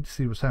U key to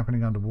see what's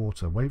happening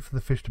underwater. Wait for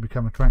the fish to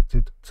become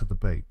attracted to the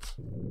bait.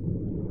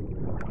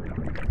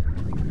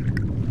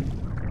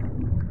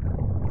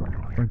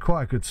 We're in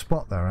quite a good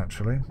spot there,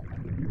 actually.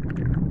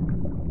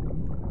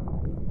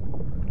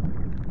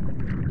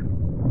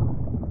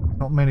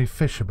 Not many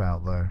fish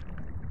about, though.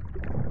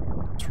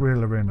 Let's reel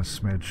her in a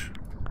smidge.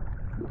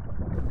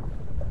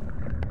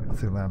 I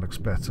think that looks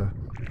better.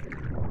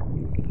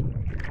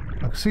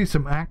 I can see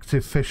some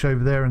active fish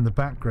over there in the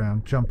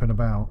background jumping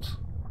about.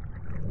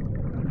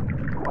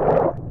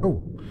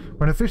 Oh,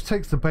 when a fish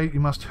takes the bait, you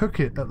must hook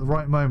it at the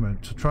right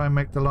moment to try and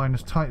make the line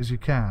as tight as you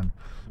can.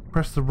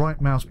 Press the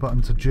right mouse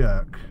button to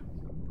jerk.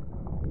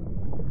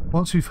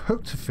 Once you've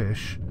hooked a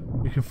fish,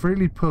 you can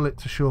freely pull it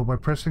to shore by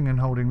pressing and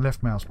holding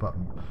left mouse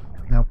button.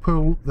 Now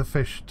pull the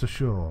fish to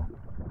shore.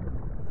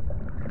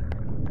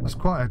 That's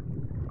quite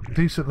a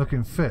decent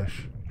looking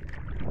fish.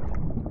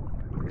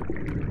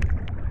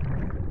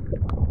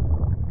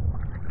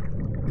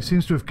 He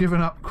seems to have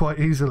given up quite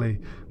easily.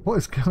 What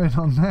is going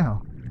on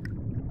now?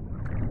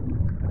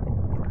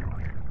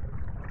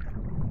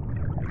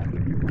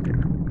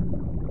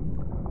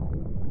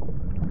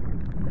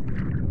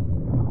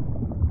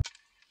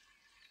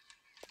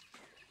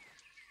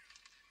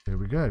 Here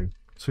we go.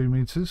 2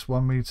 meters,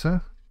 1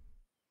 meter.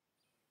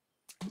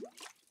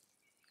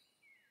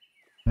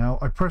 Now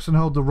I press and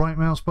hold the right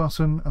mouse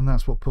button and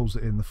that's what pulls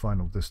it in the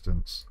final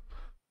distance.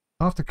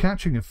 After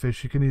catching a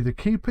fish, you can either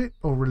keep it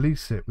or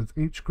release it, with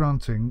each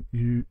granting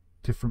you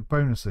different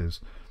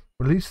bonuses.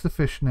 Release the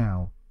fish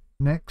now.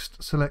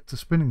 Next, select a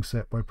spinning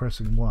set by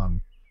pressing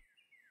 1.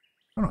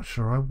 I'm not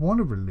sure I want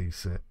to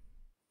release it.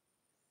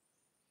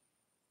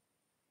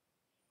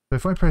 So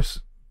if I press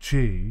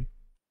G,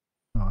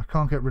 oh, I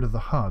can't get rid of the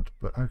HUD,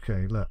 but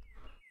okay, look.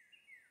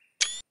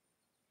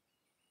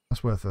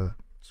 That's worth a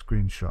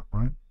screenshot,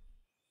 right?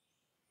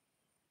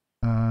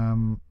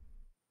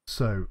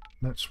 So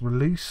let's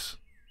release.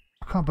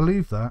 I can't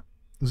believe that.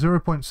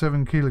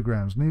 0.7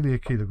 kilograms, nearly a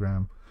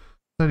kilogram,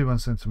 31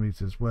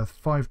 centimeters, worth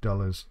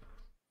 $5.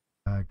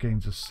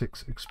 Gains us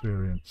 6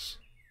 experience.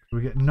 So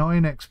we get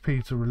 9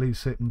 XP to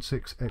release it and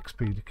 6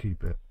 XP to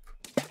keep it.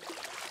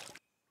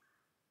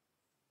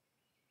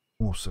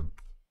 Awesome.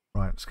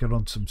 Right, let's get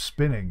on to some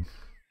spinning.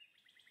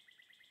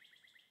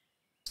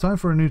 It's time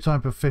for a new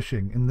type of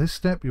fishing. In this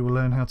step, you will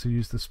learn how to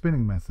use the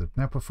spinning method.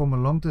 Now perform a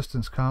long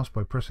distance cast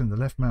by pressing the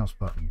left mouse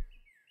button.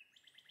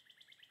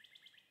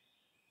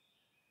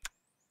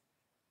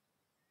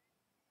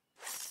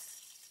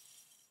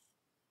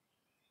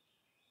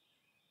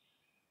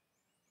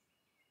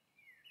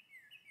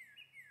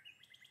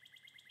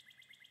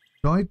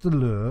 Guide the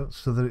lure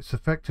so that its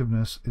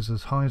effectiveness is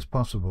as high as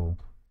possible.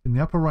 In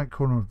the upper right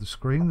corner of the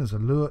screen there's a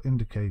lure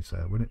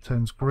indicator. When it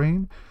turns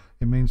green,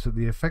 it means that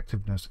the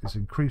effectiveness is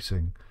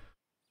increasing.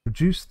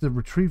 Reduce the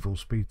retrieval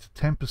speed to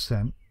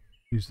 10%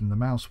 using the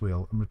mouse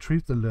wheel and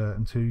retrieve the lure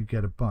until you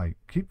get a bite.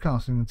 Keep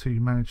casting until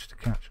you manage to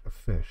catch a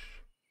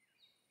fish.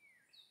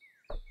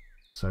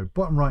 So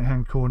bottom right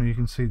hand corner, you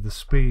can see the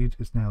speed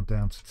is now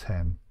down to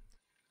 10.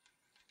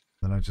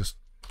 Then I just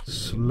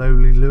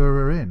slowly lure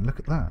her in. Look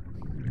at that.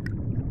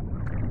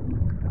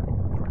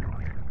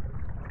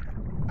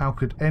 How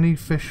could any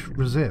fish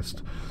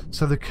resist?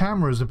 So the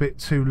camera is a bit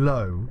too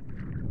low,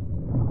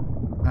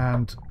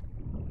 and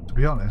to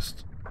be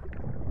honest,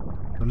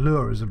 the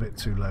lure is a bit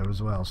too low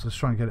as well. So let's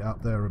try and get it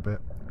up there a bit,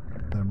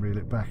 then reel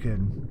it back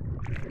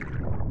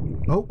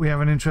in. Oh, we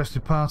have an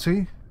interested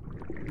party.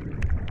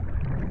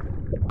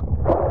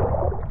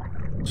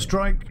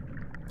 Strike.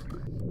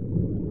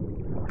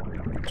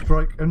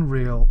 Strike and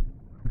reel.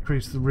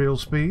 Increase the reel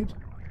speed.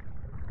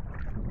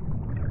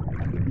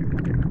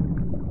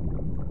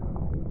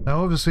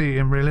 Now obviously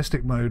in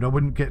realistic mode I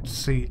wouldn't get to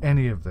see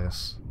any of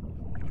this,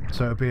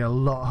 so it'd be a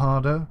lot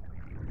harder.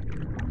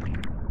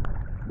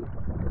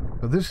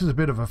 But this is a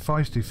bit of a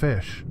feisty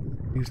fish.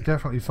 He's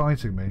definitely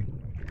fighting me.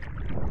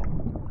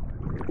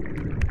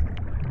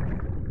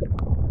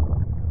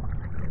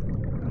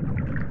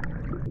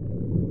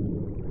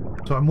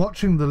 So I'm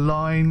watching the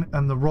line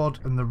and the rod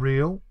and the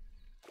reel,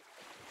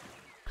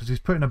 because he's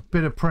putting a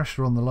bit of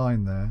pressure on the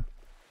line there.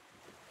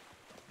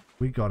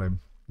 We got him.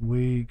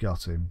 We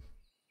got him.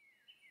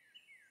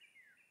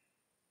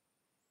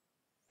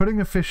 Putting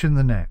a fish in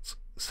the net.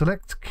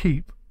 Select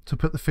Keep to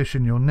put the fish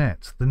in your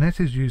net. The net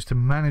is used to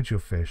manage your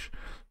fish.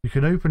 You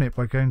can open it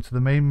by going to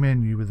the main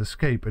menu with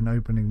Escape and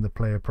opening the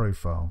player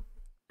profile.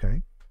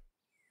 Okay.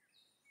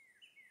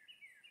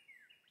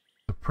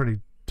 A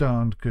pretty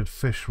darned good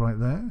fish right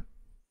there.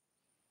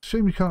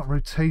 Shame you can't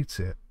rotate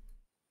it.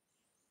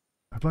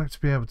 I'd like to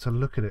be able to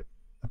look at it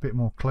a bit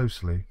more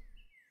closely.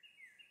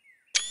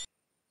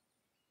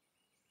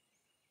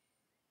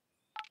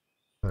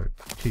 So,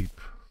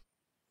 keep.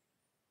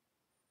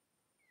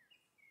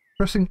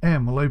 Pressing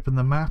M will open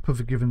the map of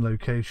a given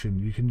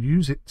location. You can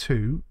use it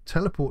to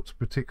teleport to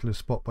a particular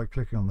spot by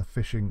clicking on the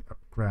fishing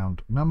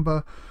ground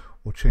number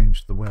or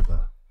change the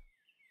weather.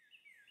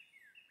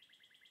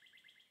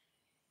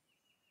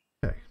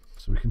 Okay,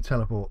 so we can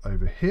teleport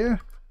over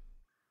here.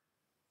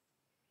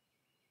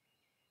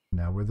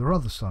 Now we're the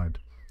other side.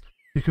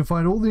 You can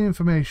find all the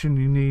information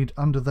you need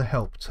under the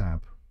Help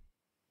tab.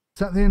 Is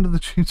that the end of the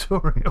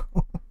tutorial?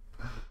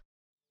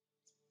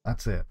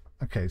 That's it.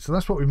 Okay, so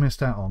that's what we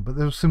missed out on, but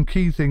there were some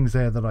key things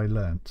there that I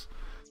learnt.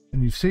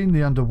 And you've seen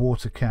the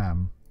underwater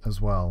cam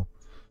as well.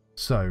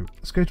 So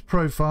let's go to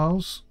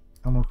profiles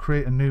and we'll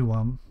create a new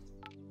one.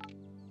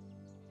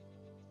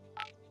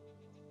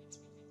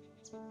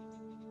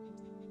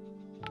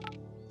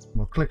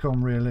 We'll click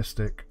on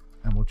realistic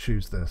and we'll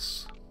choose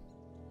this.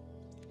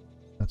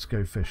 Let's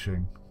go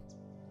fishing.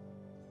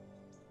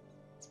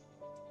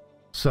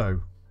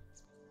 So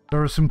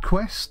there are some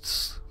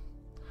quests.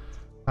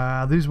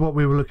 These are what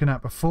we were looking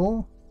at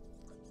before.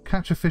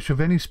 Catch a fish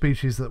of any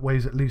species that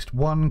weighs at least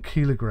 1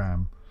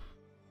 kilogram.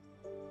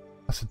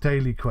 That's a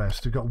daily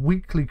quest. We've got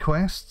weekly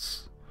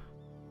quests.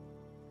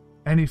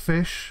 Any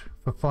fish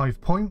for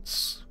 5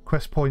 points.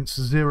 Quest points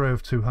 0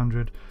 of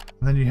 200.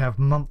 And then you have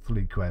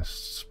monthly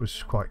quests, which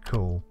is quite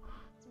cool.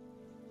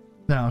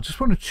 Now, I just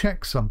want to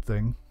check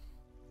something.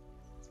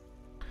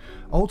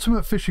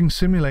 Ultimate Fishing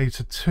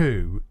Simulator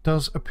 2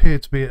 does appear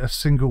to be a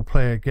single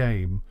player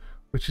game,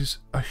 which is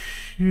a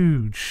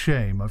huge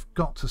shame, I've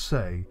got to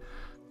say.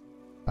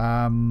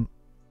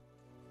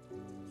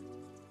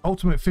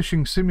 Ultimate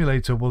Fishing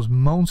Simulator was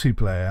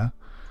multiplayer,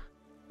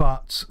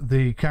 but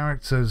the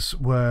characters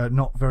were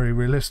not very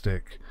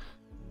realistic.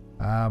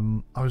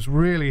 I was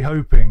really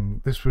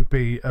hoping this would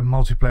be a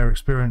multiplayer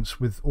experience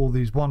with all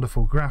these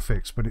wonderful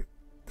graphics, but it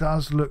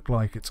does look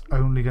like it's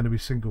only going to be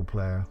single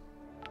player.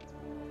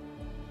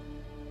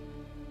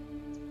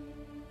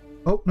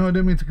 Oh, no, I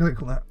didn't mean to click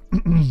on that.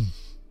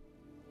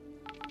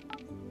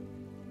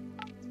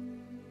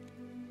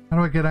 How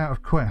do I get out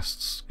of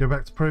quests? Go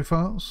back to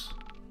profiles?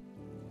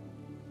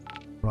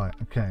 Right,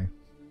 okay.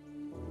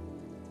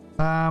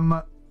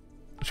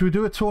 Should we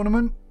do a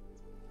tournament?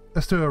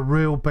 Let's do a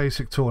real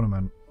basic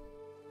tournament.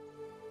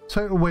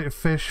 Total weight of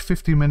fish,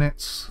 50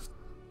 minutes.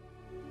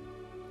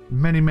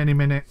 Many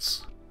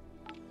minutes.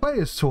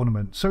 Players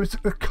tournament. So it's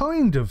a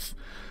kind of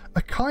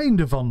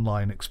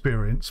online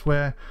experience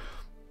where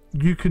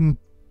you can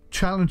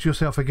challenge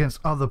yourself against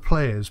other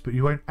players, but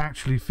you won't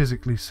actually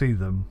physically see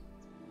them.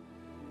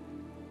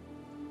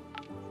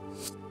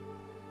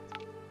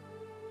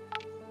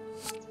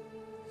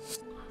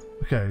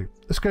 Okay,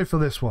 let's go for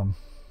this one.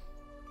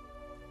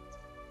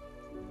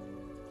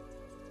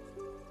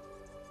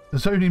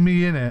 There's only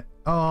me in it.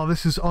 Oh,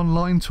 this is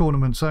online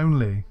tournaments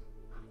only.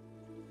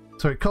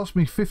 So it cost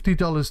me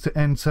 $50 to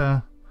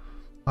enter.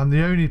 I'm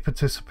the only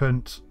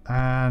participant,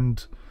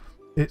 and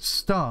it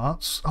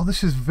starts... Oh,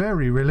 this is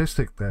very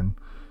realistic then.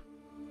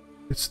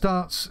 It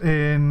starts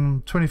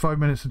in 25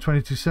 minutes and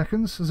 22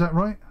 seconds. Is that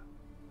right?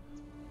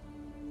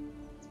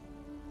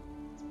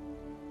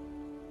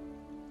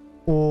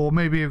 Or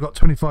maybe you've got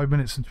 25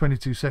 minutes and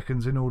 22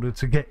 seconds in order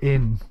to get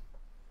in.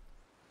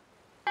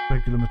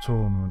 Regular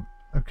tournament.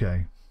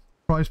 Okay.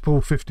 Prize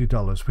pool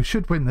 $50. We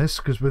should win this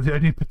because we're the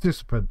only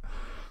participant.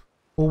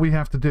 All we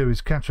have to do is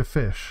catch a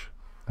fish.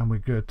 and we're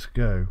good to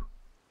go.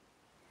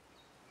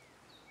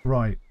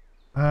 Right.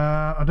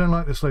 I don't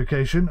like this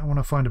location. I want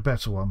to find a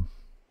better one.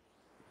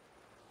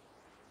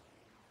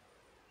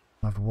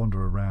 I'll have a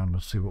wander around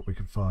and see what we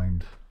can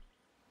find.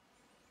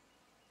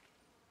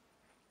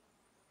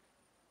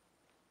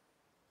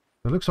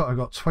 It looks like I've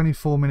got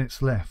 24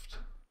 minutes left.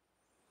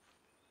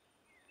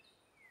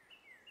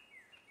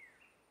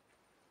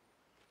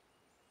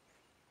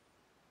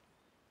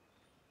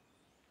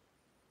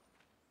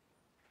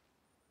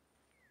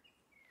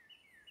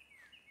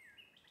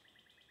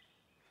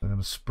 I'm going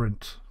to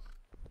sprint,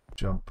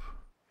 jump.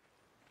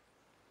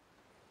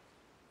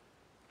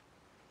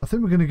 I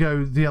think we're going to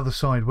go the other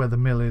side where the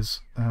mill is.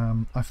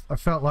 I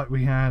felt like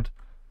we had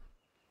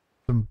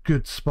some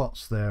good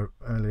spots there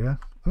earlier.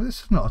 I mean,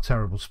 this is not a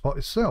terrible spot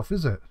itself,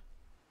 is it?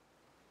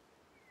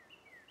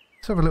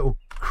 Let's have a little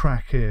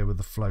crack here with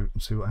the float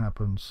and see what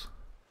happens.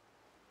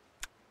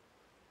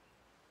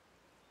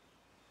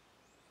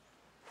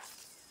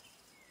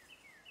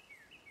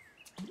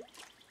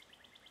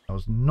 That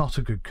was not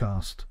a good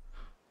cast.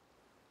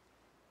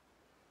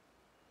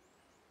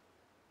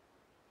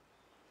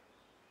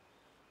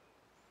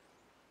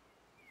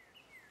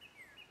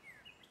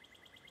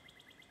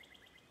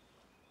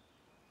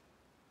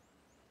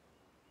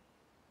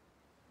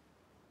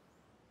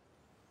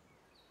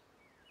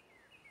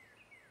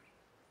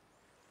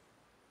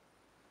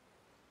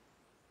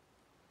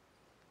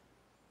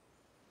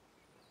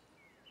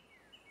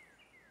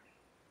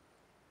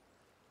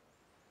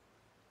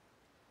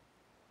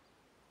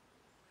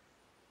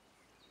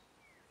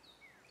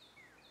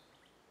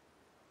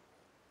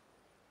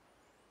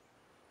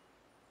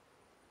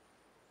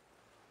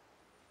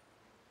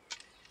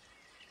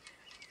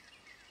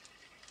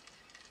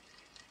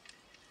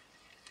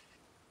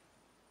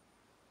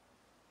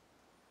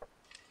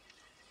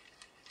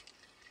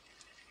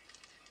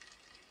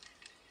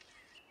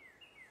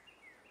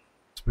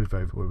 Move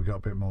over where we got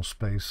a bit more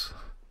space.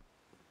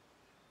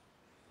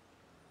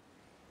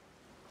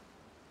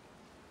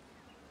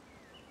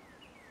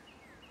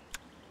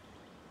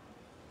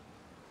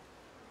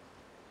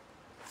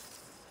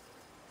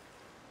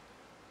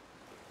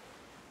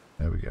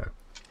 There we go.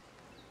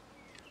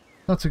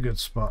 That's a good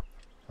spot.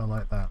 I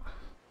like that.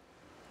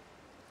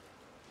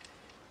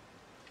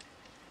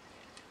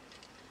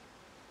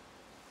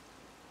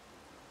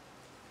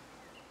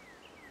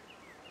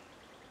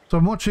 So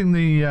I'm watching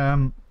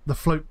the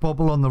float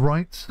bobble on the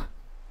right.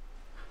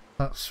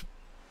 That's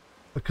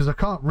because I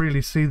can't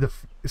really see the...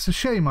 It's a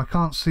shame I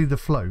can't see the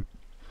float.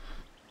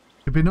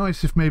 It'd be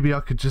nice if maybe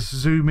I could just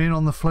zoom in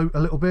on the float a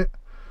little bit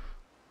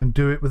and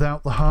do it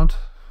without the HUD.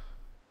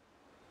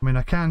 I mean,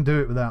 I can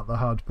do it without the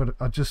HUD, but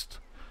I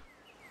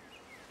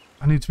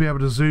need to be able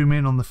to zoom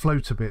in on the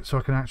float a bit so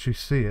I can actually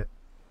see it.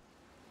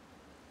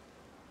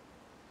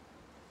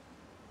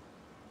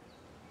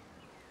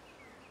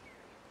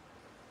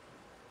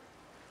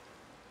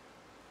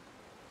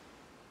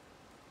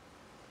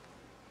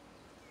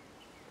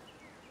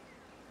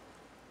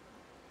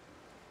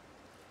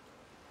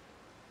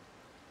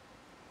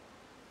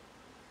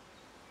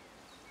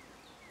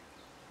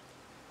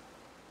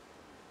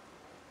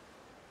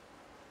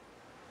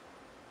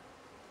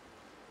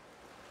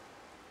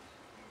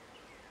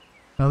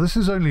 Now this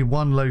is only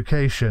one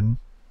location,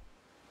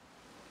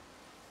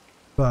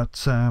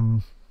 but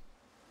I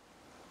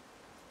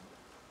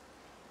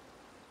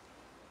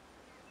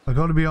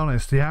got to be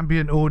honest, the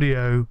ambient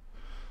audio,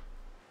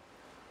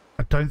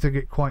 I don't think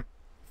it quite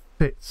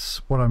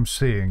fits what I'm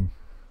seeing.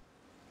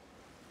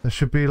 There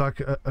should be like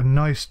a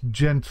nice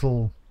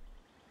gentle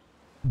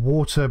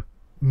water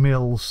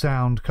mill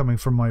sound coming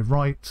from my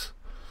right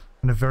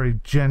and a very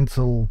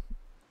gentle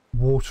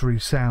watery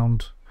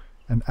sound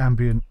and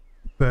ambient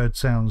bird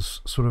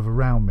sounds sort of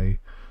around me,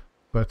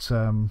 but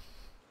at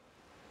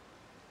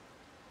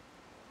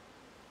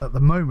the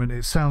moment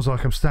it sounds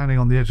like I'm standing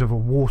on the edge of a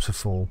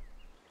waterfall.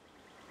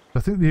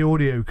 I think the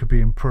audio could be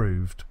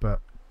improved,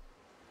 but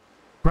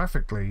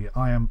graphically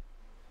I am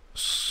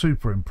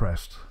super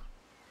impressed.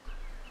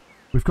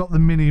 We've got the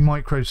mini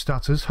micro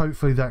stutters.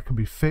 Hopefully that can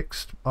be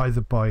fixed either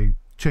by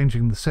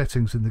changing the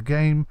settings in the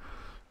game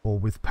or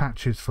with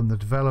patches from the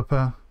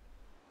developer,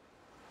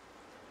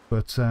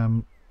 but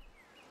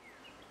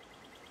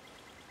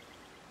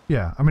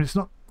yeah, I mean it's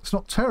not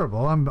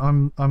terrible.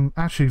 I'm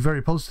actually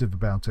very positive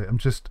about it. I'm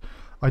just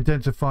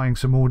identifying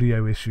some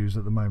audio issues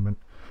at the moment.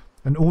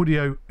 And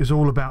audio is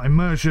all about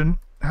immersion.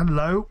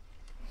 Hello.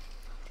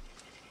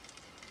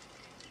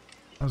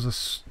 As a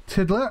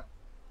tiddler,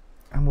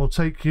 and we'll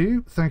take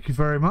you. Thank you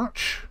very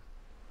much.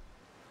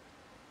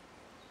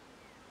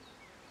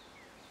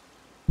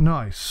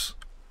 Nice.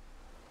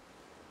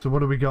 So what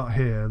do we got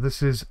here?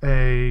 This is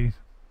a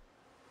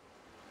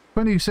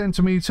 20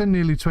 centimeter,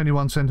 nearly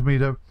 21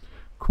 centimeter.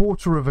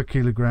 1/4 of a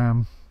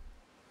kilogram.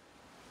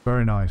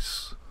 Very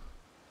nice.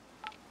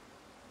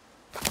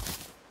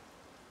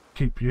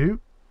 Keep you.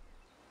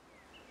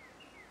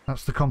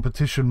 That's the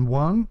competition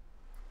one.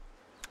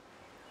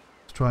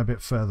 Let's try a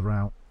bit further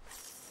out.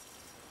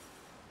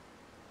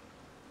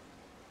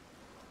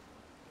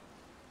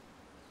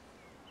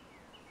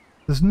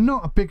 There's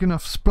not a big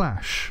enough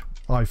splash,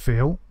 I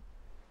feel,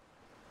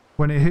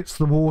 when it hits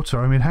the water.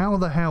 I mean, how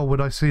the hell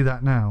would I see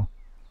that now?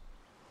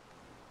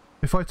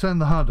 If I turn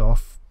the HUD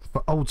off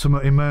for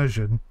ultimate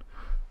immersion,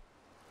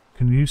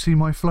 can you see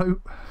my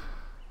float?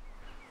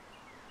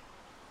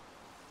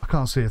 I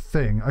can't see a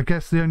thing. I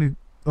guess the only...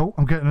 Oh,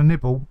 I'm getting a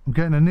nibble. I'm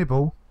getting a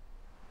nibble.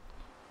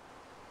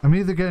 I'm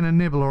either getting a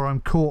nibble or I'm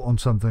caught on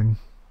something.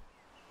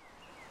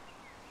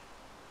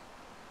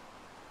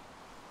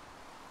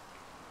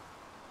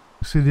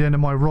 See, the end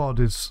of my rod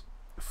is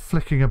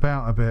flicking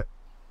about a bit.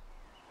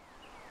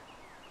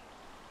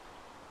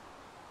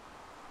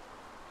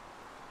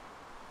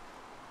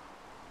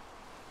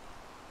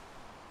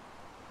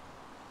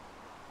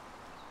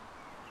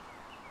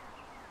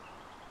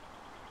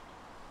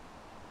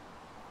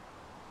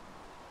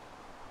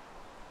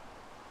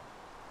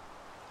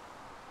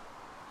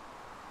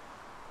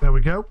 There we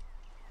go.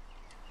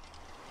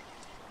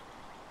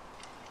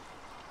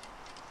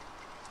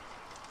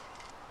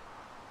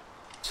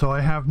 So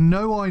I have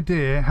no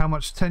idea how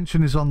much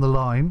tension is on the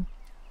line.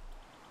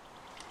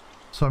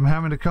 So I'm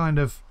having to kind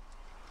of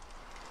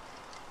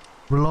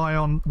rely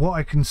on what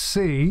I can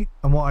see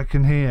and what I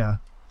can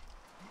hear.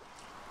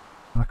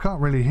 And I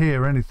can't really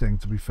hear anything,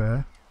 to be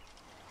fair.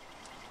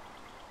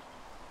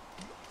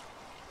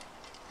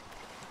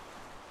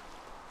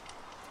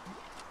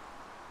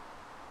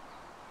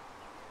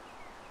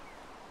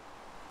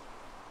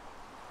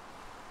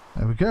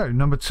 There we go,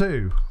 number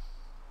 2.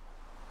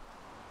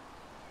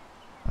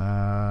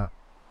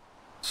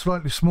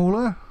 Slightly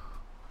smaller,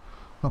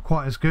 not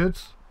quite as good,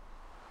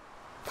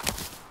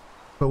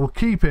 but we'll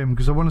keep him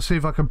because I want to see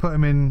if I can put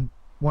him in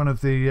one of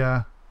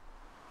the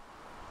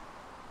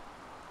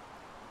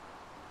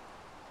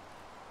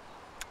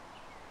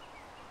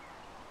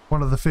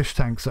fish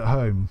tanks at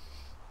home.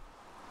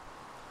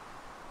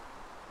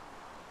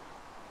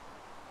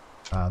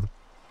 Got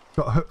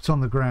hooked on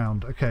the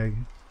ground. Okay.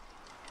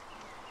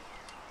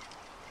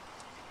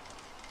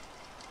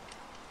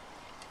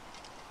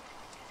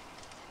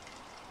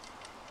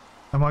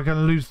 Am I going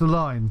to lose the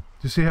line?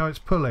 Do you see how it's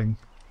pulling?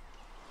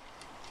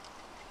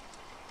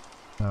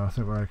 No, I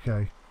think we're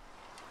okay.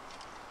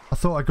 I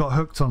thought I got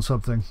hooked on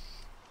something.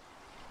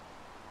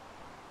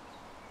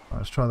 Right,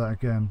 let's try that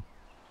again.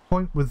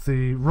 Point with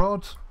the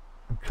rod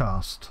and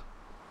cast.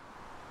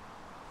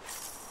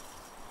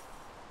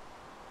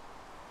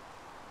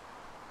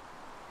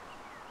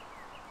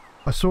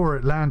 I saw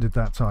it landed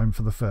that time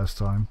for the first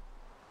time.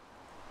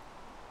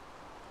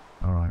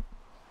 Alright.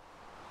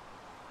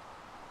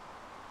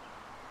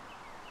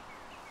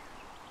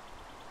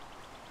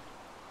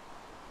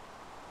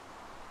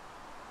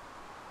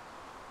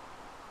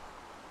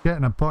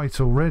 Getting a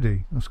bite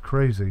already. That's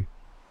crazy.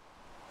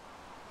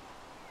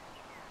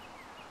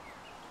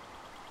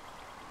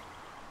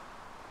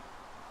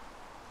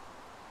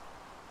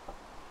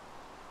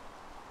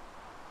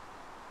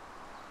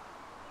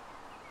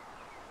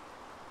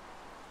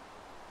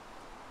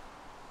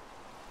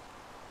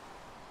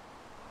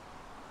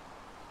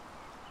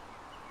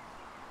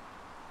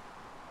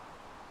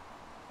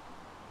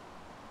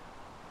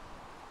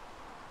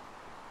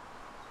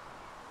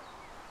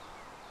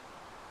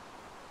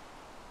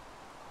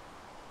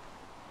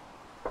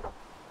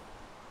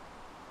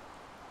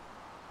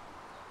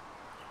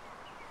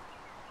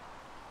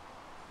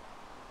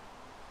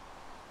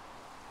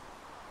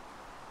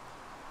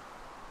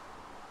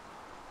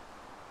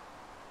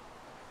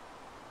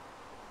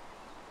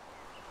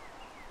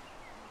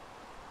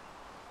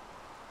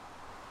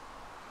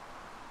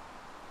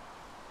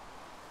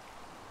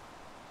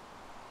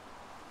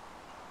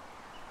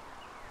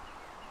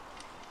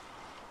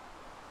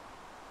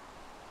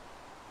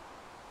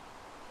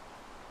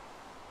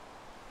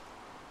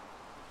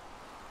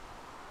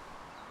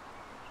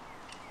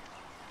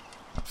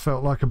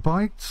 Felt like a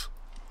bite.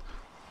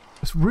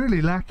 It's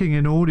really lacking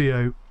in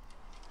audio.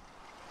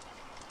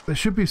 There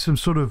should be some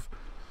sort of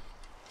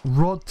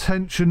rod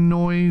tension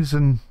noise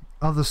and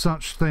other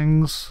such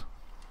things.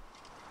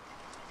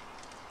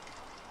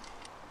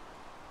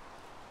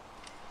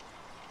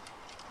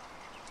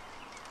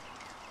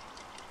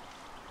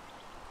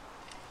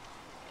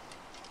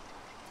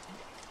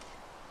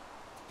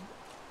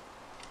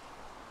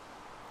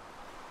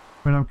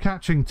 I mean, I'm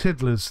catching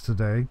tiddlers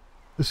today.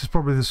 This is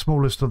probably the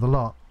smallest of the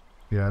lot.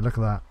 Yeah, look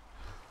at that.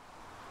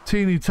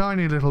 Teeny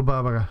tiny little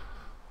bugger.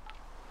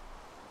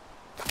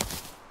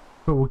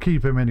 But we'll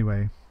keep him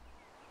anyway.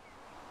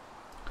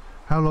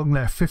 How long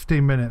left?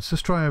 15 minutes.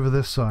 Let's try over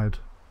this side.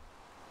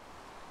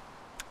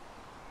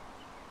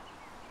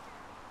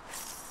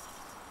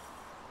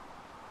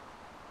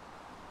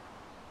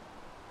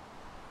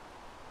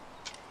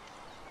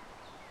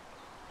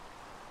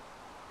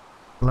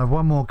 We'll have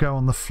one more go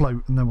on the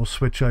float and then we'll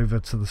switch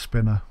over to the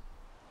spinner.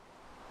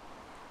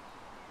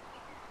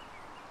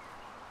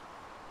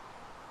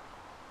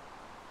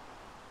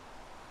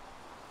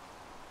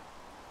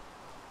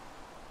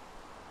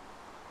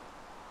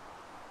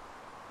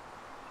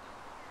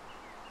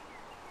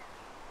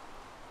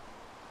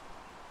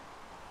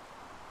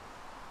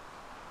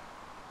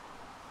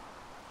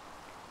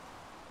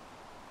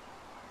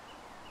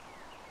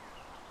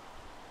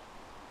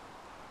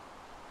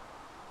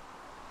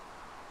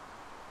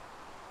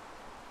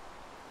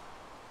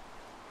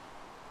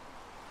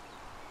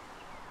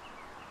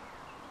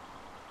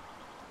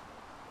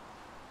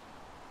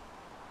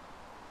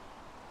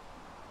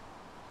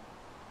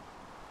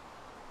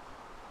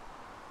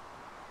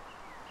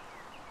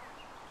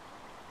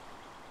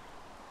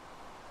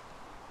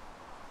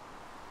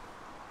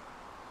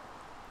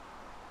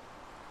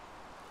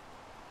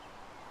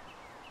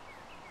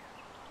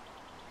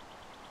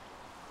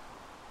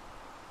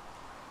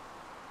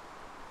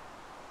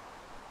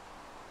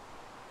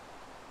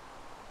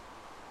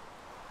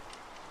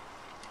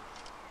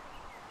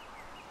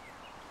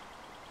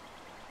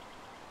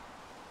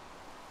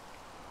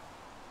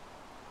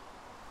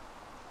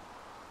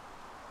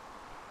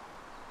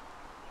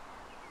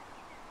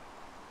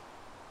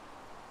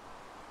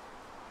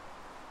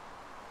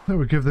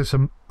 We'll give this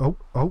a...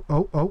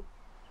 Oh.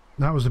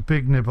 That was a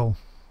big nibble.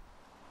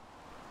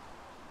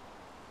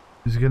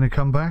 Is he going to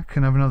come back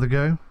and have another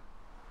go?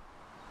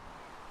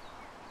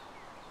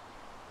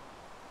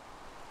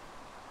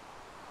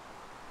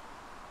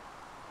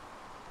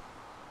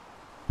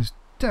 He's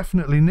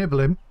definitely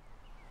nibbling.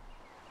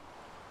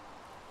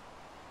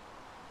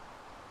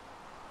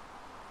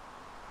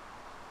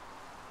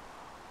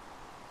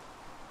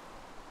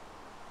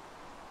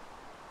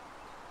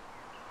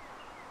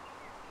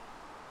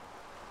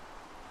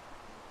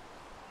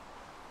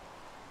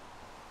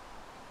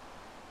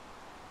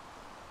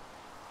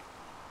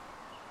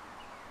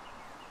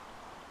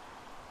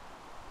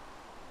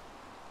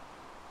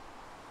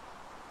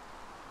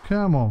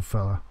 Come on,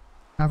 fella.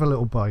 Have a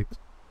little bite.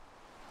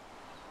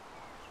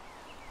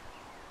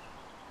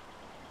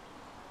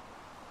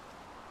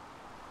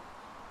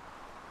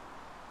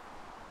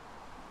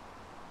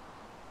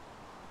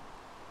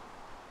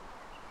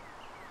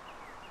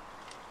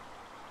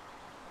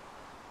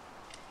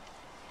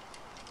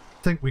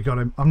 I think we got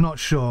him. I'm not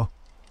sure.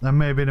 That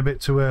may have been a bit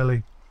too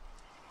early.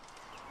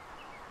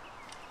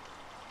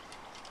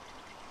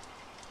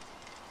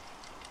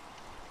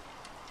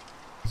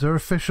 Is there a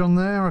fish on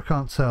there? I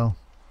can't tell.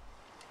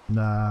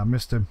 Nah,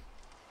 missed him.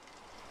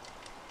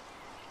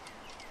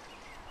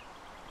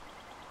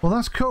 Well,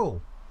 that's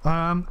cool.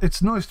 It's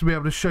nice to be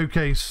able to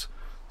showcase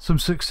some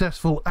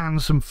successful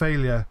and some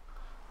failure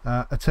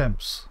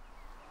attempts.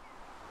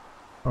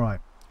 All right,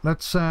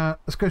 let's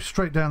go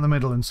straight down the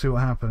middle and see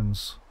what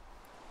happens.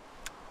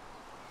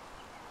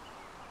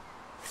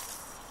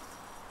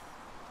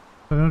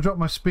 I'm going to drop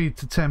my speed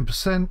to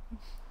 10%.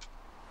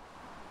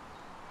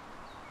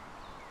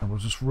 And we'll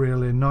just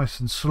reel in nice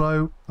and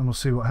slow and we'll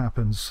see what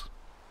happens.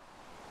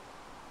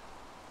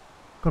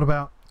 Got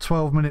about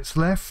 12 minutes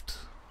left,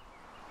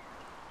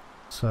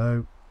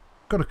 so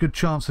got a good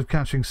chance of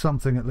catching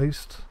something at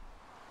least.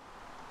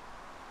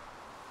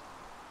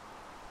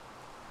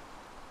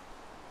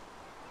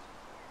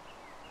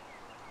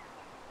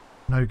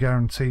 No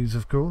guarantees,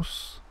 of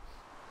course.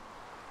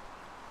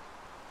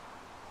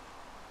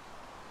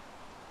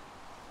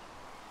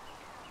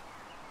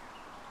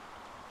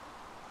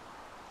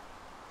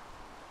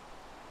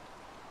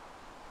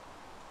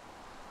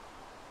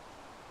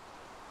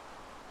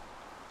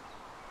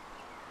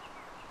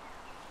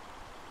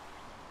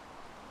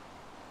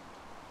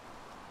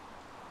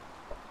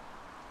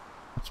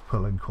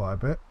 Pulling quite a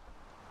bit.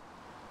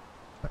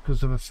 Is that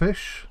because of a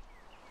fish?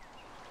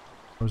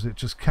 Or is it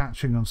just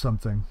catching on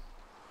something?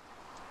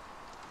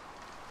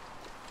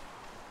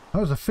 Oh,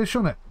 there's a fish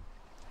on it.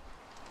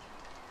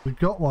 We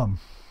got one.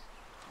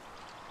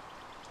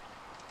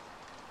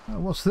 Oh,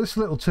 what's this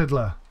little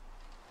tiddler?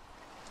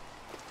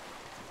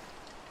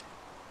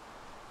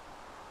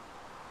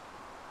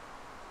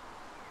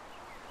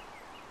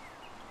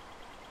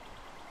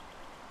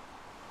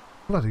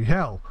 Bloody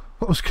hell.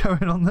 What was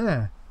going on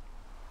there?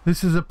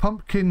 This is a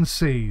pumpkin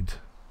seed.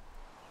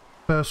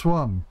 First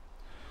one.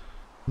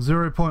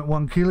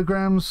 0.1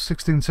 kilograms,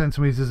 16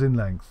 centimeters in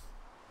length.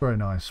 Very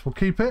nice. We'll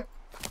keep it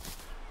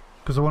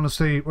because I want to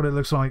see what it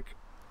looks like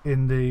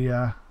in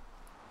the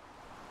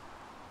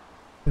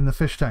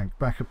fish tank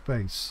back at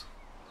base.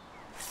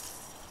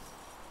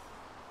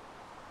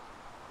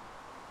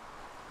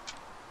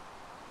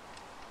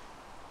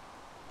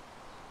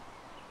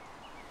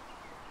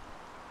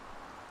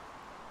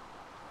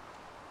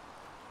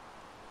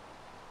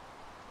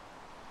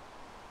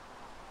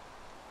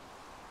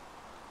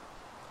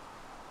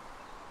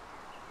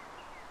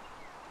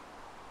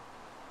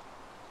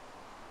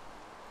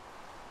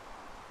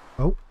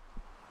 Oh.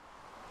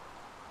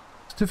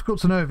 It's difficult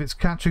to know if it's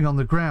catching on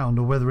the ground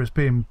or whether it's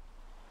being...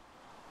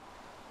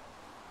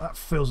 That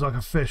feels like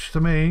a fish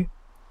to me.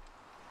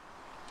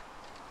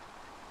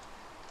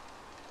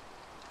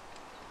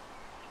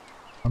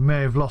 I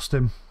may have lost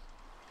him.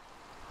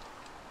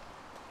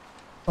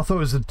 I thought it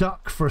was a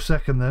duck for a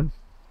second then.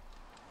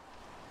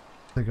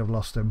 I think I've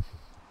lost him.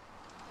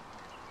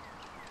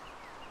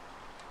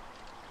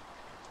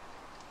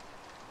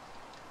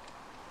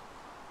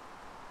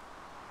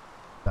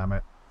 Damn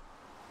it.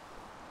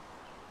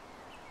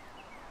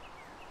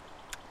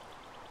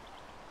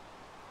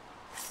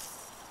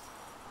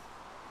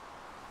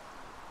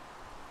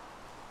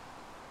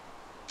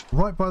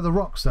 Right by the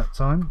rocks that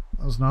time.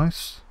 That was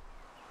nice.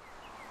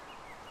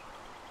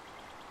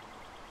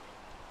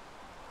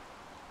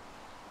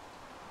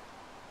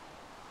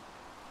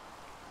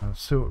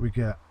 Let's see what we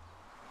get.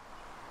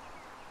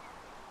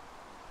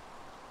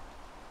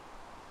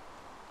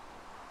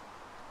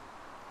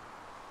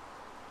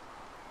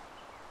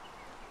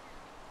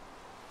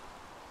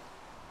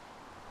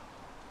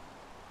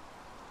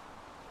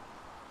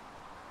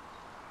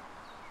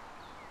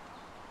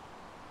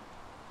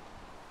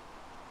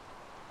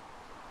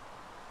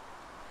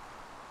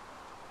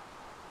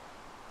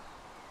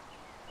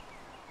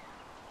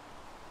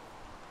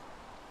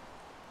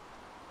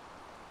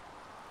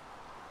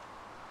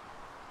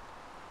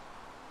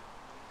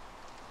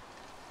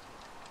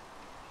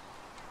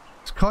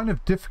 Kind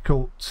of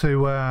difficult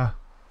to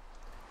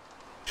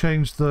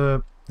change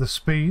the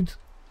speed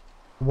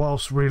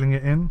whilst reeling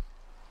it in.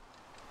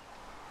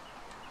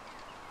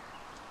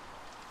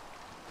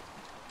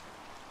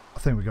 I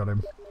think we got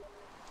him.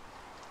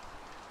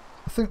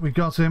 I think we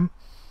got him.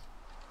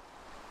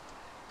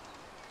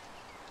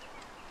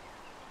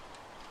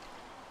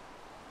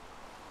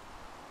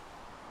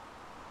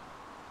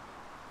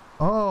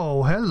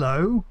 Oh,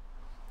 hello.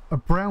 A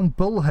brown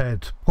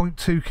bullhead,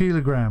 0.2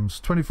 kilograms,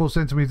 24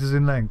 centimeters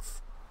in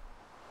length.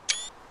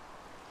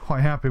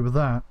 Quite happy with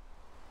that.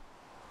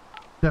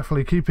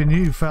 Definitely keeping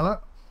you,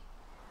 fella.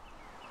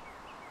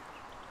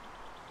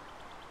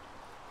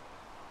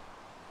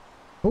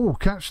 Oh,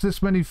 catch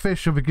this many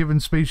fish of a given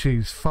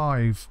species.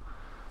 5.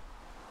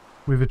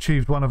 We've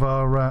achieved one of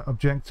our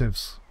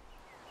objectives.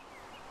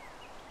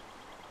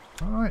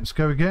 Alright, let's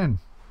go again.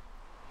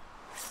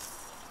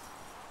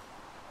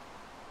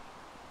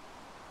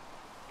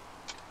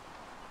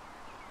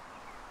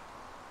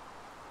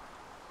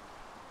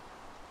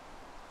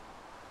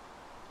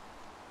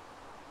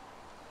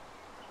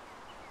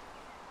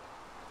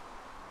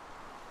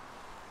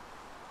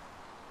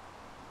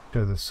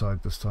 Go this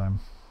side this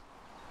time.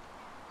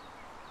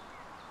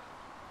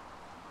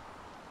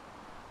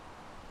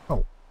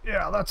 Oh,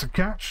 yeah, that's a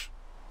catch.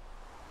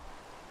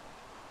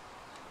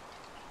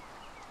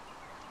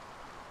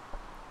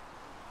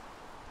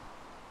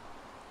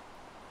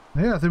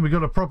 Yeah, I think we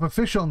got a proper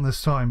fish on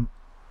this time.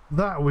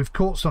 That we've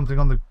caught something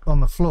on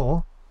the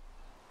floor.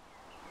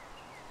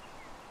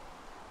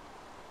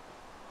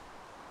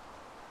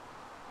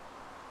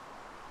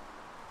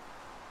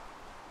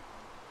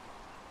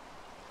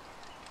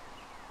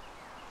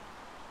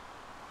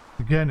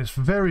 Again, it's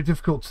very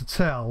difficult to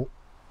tell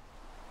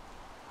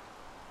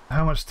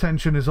how much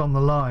tension is on the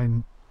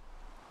line,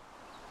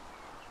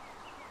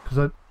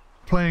 because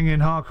playing in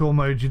hardcore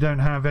mode you don't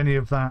have any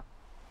of that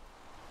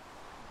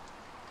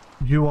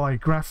UI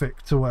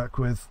graphic to work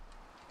with.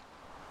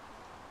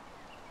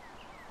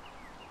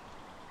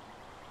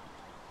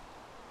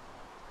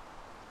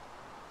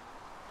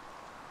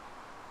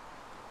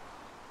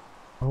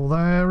 Oh,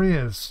 there he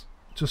is.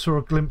 Just saw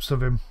a glimpse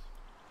of him.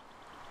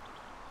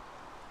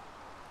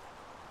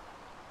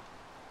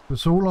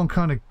 It's all on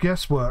kind of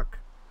guesswork.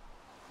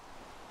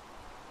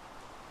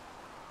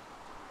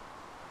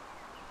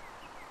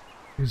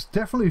 He's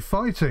definitely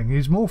fighting.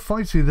 He's more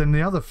fighty than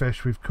the other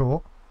fish we've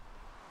caught.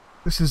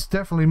 This is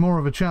definitely more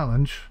of a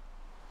challenge.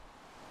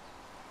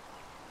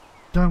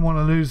 Don't want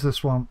to lose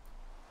this one.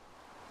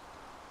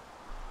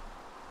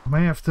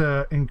 May have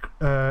to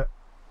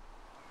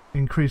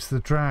increase the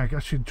drag.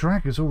 Actually,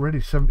 drag is already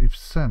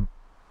 70%.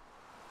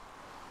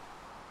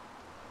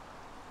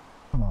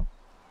 Come on.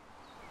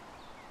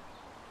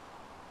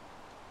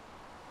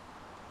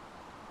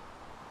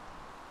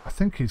 I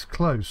think he's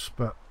close,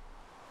 but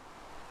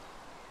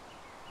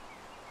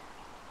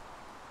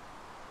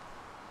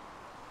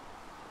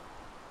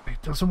he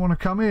doesn't want to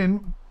come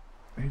in.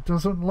 He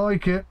doesn't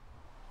like it.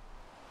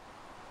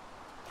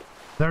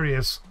 There he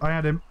is. I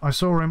had him. I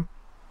saw him.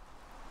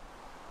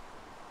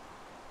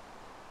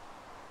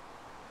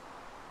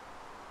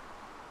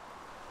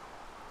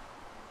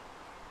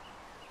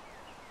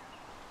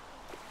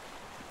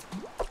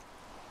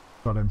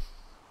 Got him.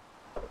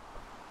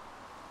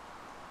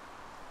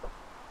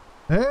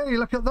 Hey,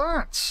 look at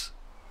that!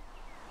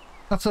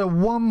 That's a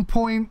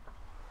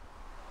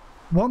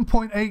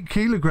 1.8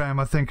 kilogram,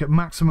 I think, at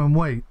maximum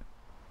weight.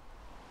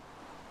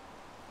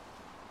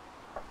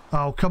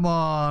 Oh, come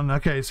on.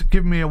 Okay, it's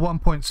giving me a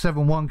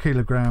 1.71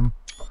 kilogram.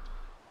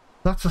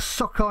 That's a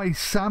sockeye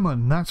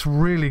salmon. That's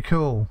really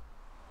cool.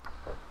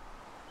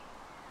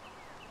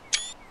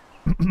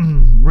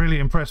 Really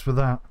impressed with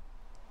that.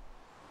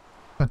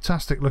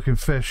 Fantastic looking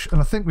fish.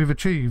 And I think we've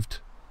achieved...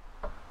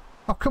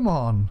 Oh, come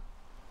on.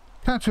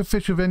 Catch a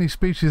fish of any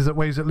species that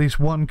weighs at least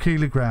 1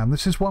 kilogram.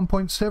 This is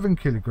 1.7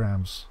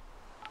 kilograms.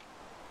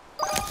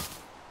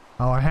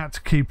 Oh, I had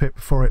to keep it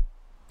before it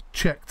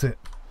checked it.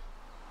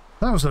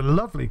 That was a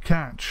lovely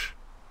catch.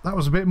 That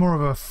was a bit more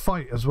of a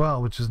fight as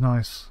well, which is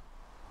nice.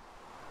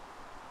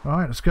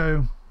 Alright, let's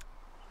go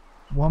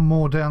one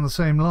more down the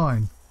same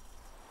line.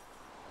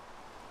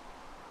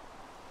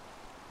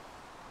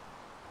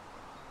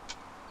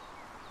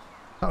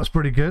 That was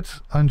pretty good.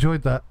 I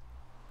enjoyed that.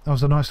 That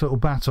was a nice little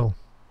battle.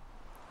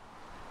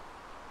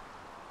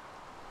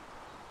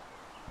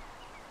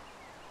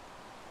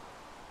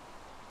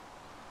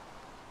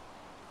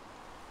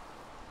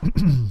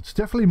 It's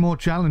definitely more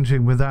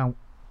challenging without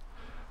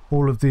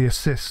all of the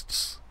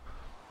assists,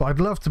 but I'd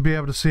love to be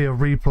able to see a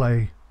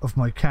replay of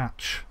my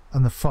catch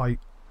and the fight.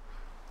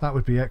 That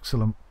would be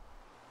excellent.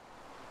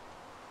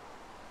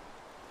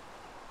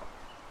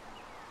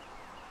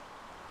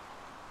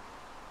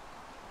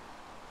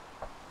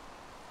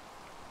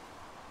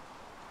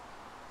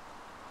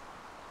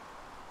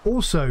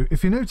 Also,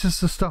 if you notice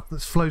the stuff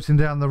that's floating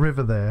down the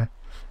river there,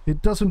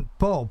 it doesn't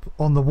bob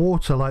on the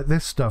water like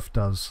this stuff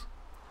does.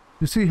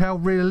 You see how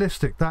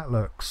realistic that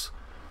looks?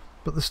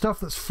 But the stuff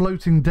that's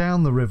floating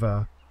down the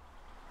river,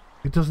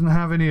 it doesn't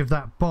have any of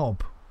that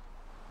bob.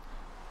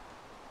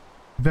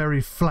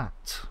 Very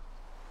flat.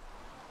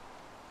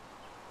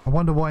 I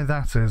wonder why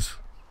that is.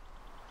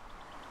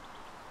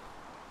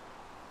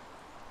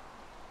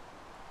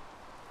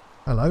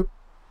 Hello.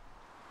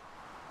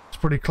 It's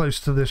pretty close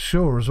to this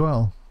shore as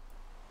well.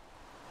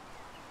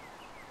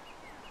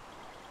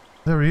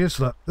 There he is,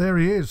 look. There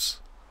he is.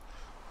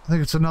 I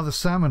think it's another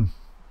salmon.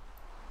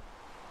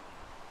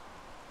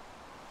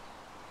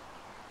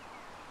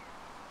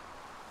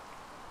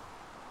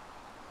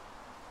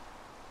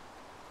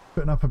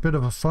 Putting up a bit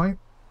of a fight.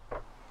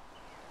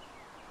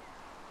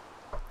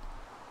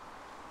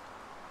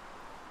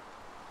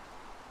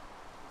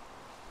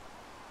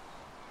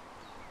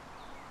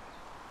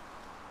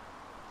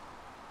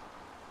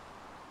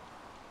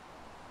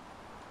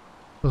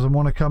 Doesn't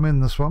want to come in,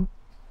 this one.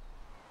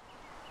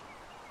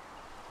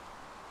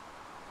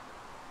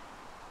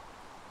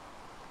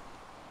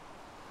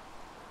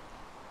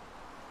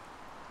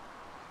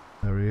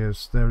 There he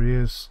is, there he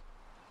is.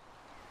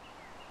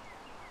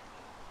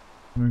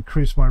 I'm going to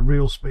increase my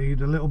reel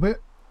speed a little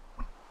bit.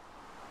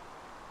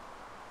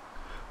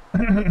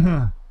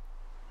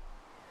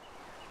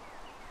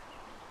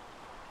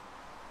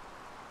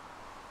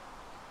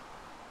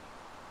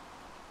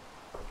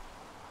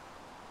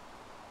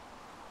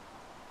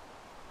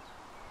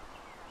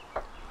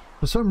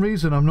 For some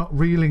reason I'm not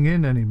reeling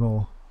in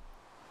anymore.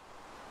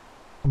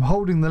 I'm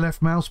holding the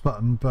left mouse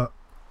button, but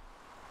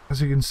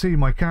as you can see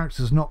my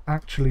character's not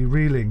actually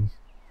reeling.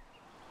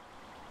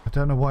 I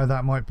don't know why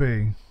that might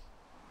be.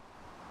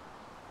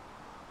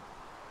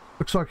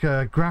 Looks like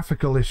a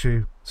graphical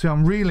issue. See,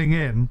 I'm reeling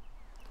in,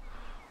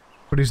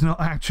 but he's not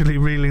actually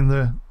reeling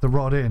the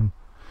rod in.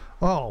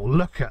 Oh,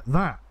 look at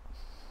that.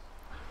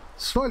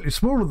 Slightly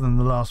smaller than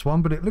the last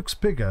one, but it looks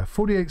bigger.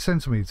 48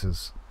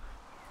 centimeters.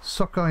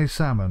 Sockeye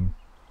salmon.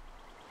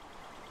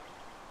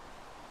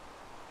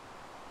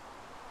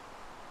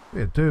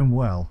 We are doing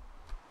well.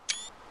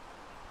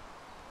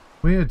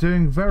 We are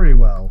doing very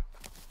well.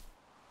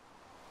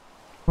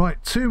 Right,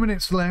 2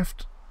 minutes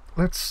left.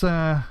 Let's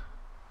find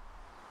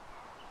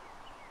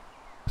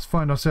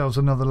ourselves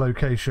another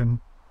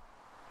location.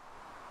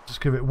 Just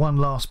give it one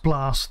last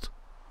blast.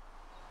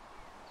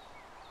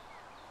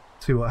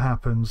 See what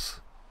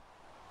happens.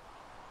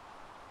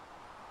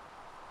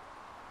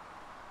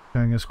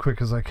 Going as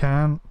quick as I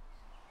can.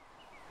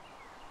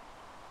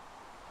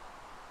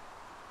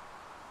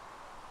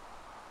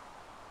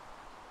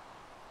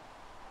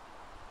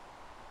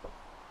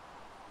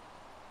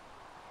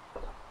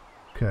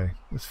 Okay,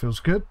 this feels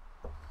good.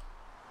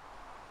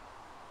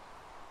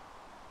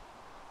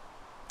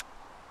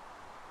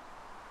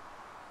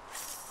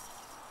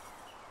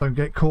 Don't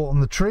get caught on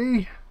the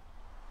tree.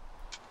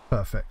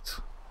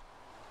 Perfect.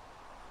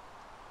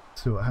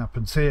 See what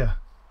happens here.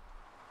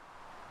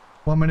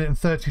 1 minute and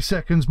 30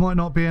 seconds might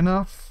not be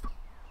enough.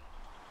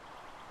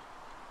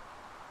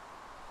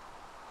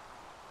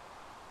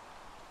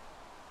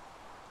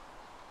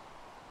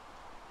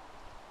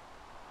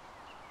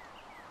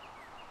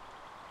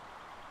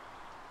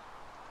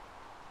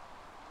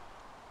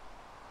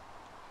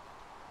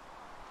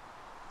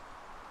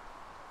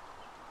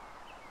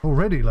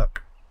 Already,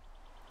 look.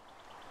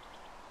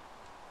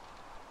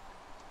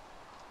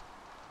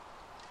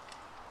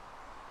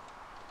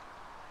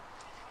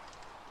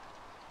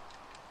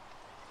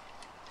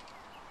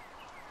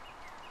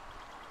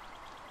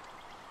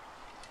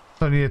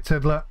 Only a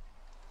tiddler.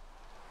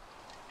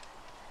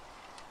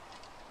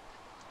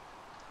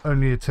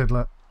 Only a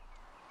tiddler.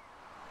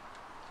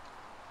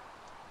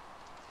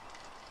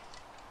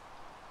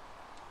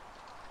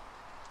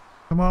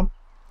 Come on.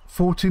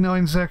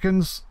 49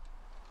 seconds.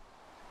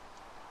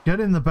 Get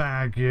in the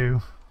bag,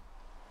 you.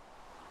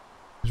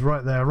 He's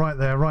right there, right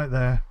there, right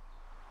there.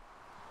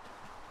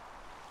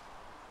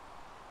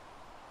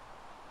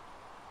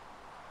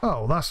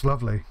 Oh, that's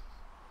lovely.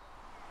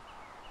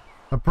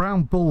 A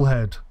brown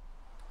bullhead.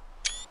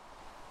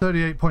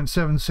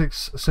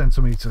 38.76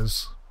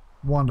 centimeters.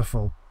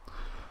 Wonderful.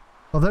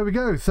 Well, there we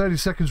go. 30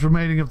 seconds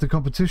remaining of the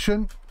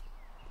competition.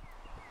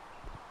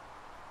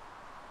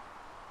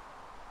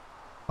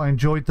 I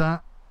enjoyed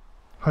that.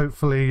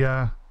 Hopefully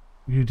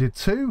you did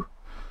too.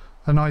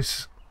 A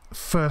nice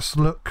first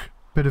look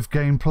bit of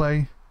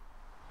gameplay.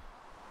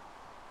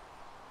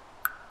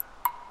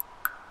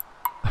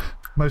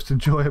 Most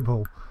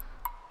enjoyable.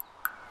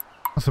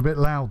 That's a bit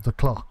loud, the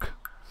clock.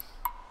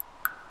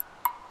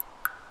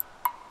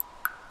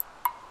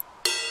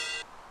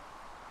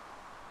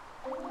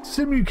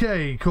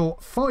 𝗬𝘂𝐸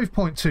caught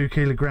 5.2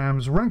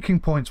 kilograms, ranking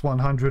points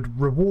 100,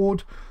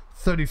 reward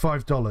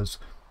 $35.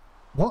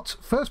 What?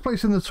 First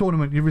place in the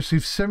tournament, you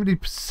receive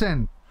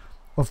 70%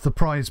 of the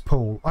prize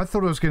pool. I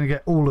thought I was going to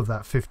get all of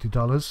that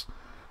 $50.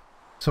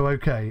 So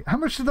okay. How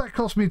much did that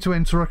cost me to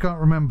enter? I can't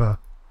remember.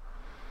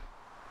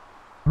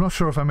 I'm not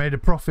sure if I made a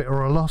profit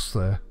or a loss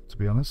there, to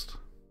be honest.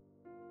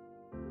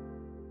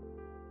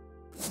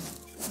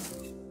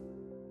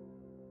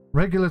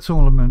 Regular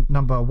tournament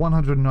number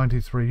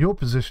 193. Your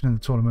position in the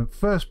tournament.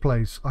 First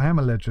place. I am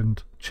a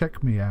legend.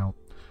 Check me out.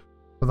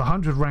 With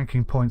 100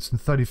 ranking points and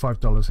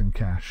 $35 in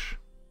cash.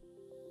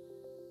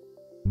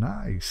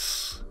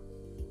 Nice.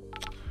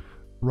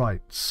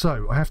 Right,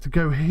 so I have to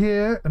go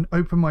here and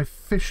open my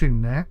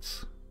fishing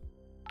net.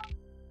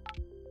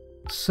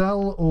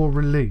 Sell or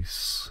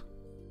release.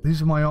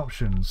 These are my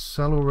options.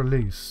 Sell or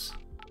release.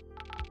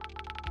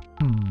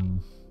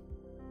 I'm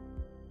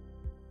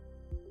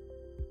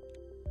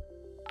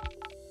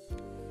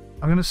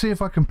going to see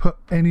if I can put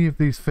any of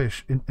these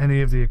fish in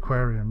any of the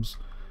aquariums.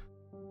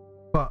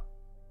 But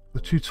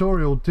the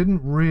tutorial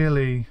didn't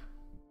really...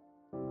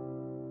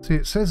 See,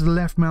 it says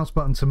left mouse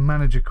button to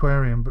manage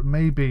aquarium, but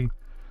maybe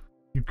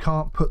you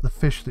can't put the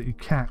fish that you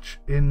catch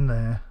in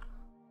there.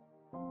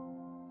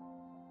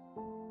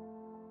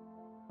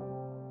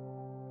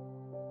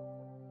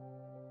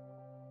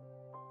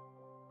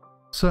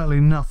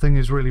 Certainly nothing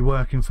is really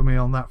working for me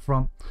on that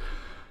front.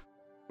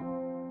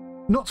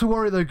 Not to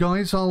worry though,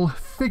 guys, I'll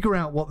figure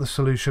out what the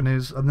solution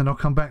is and then I'll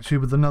come back to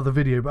you with another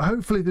video. But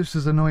hopefully this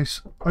is a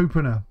nice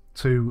opener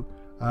to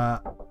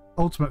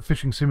Ultimate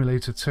Fishing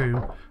Simulator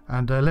 2,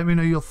 and let me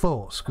know your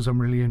thoughts because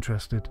I'm really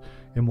interested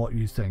in what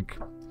you think.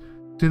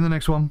 See you in the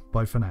next one.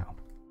 Bye for now.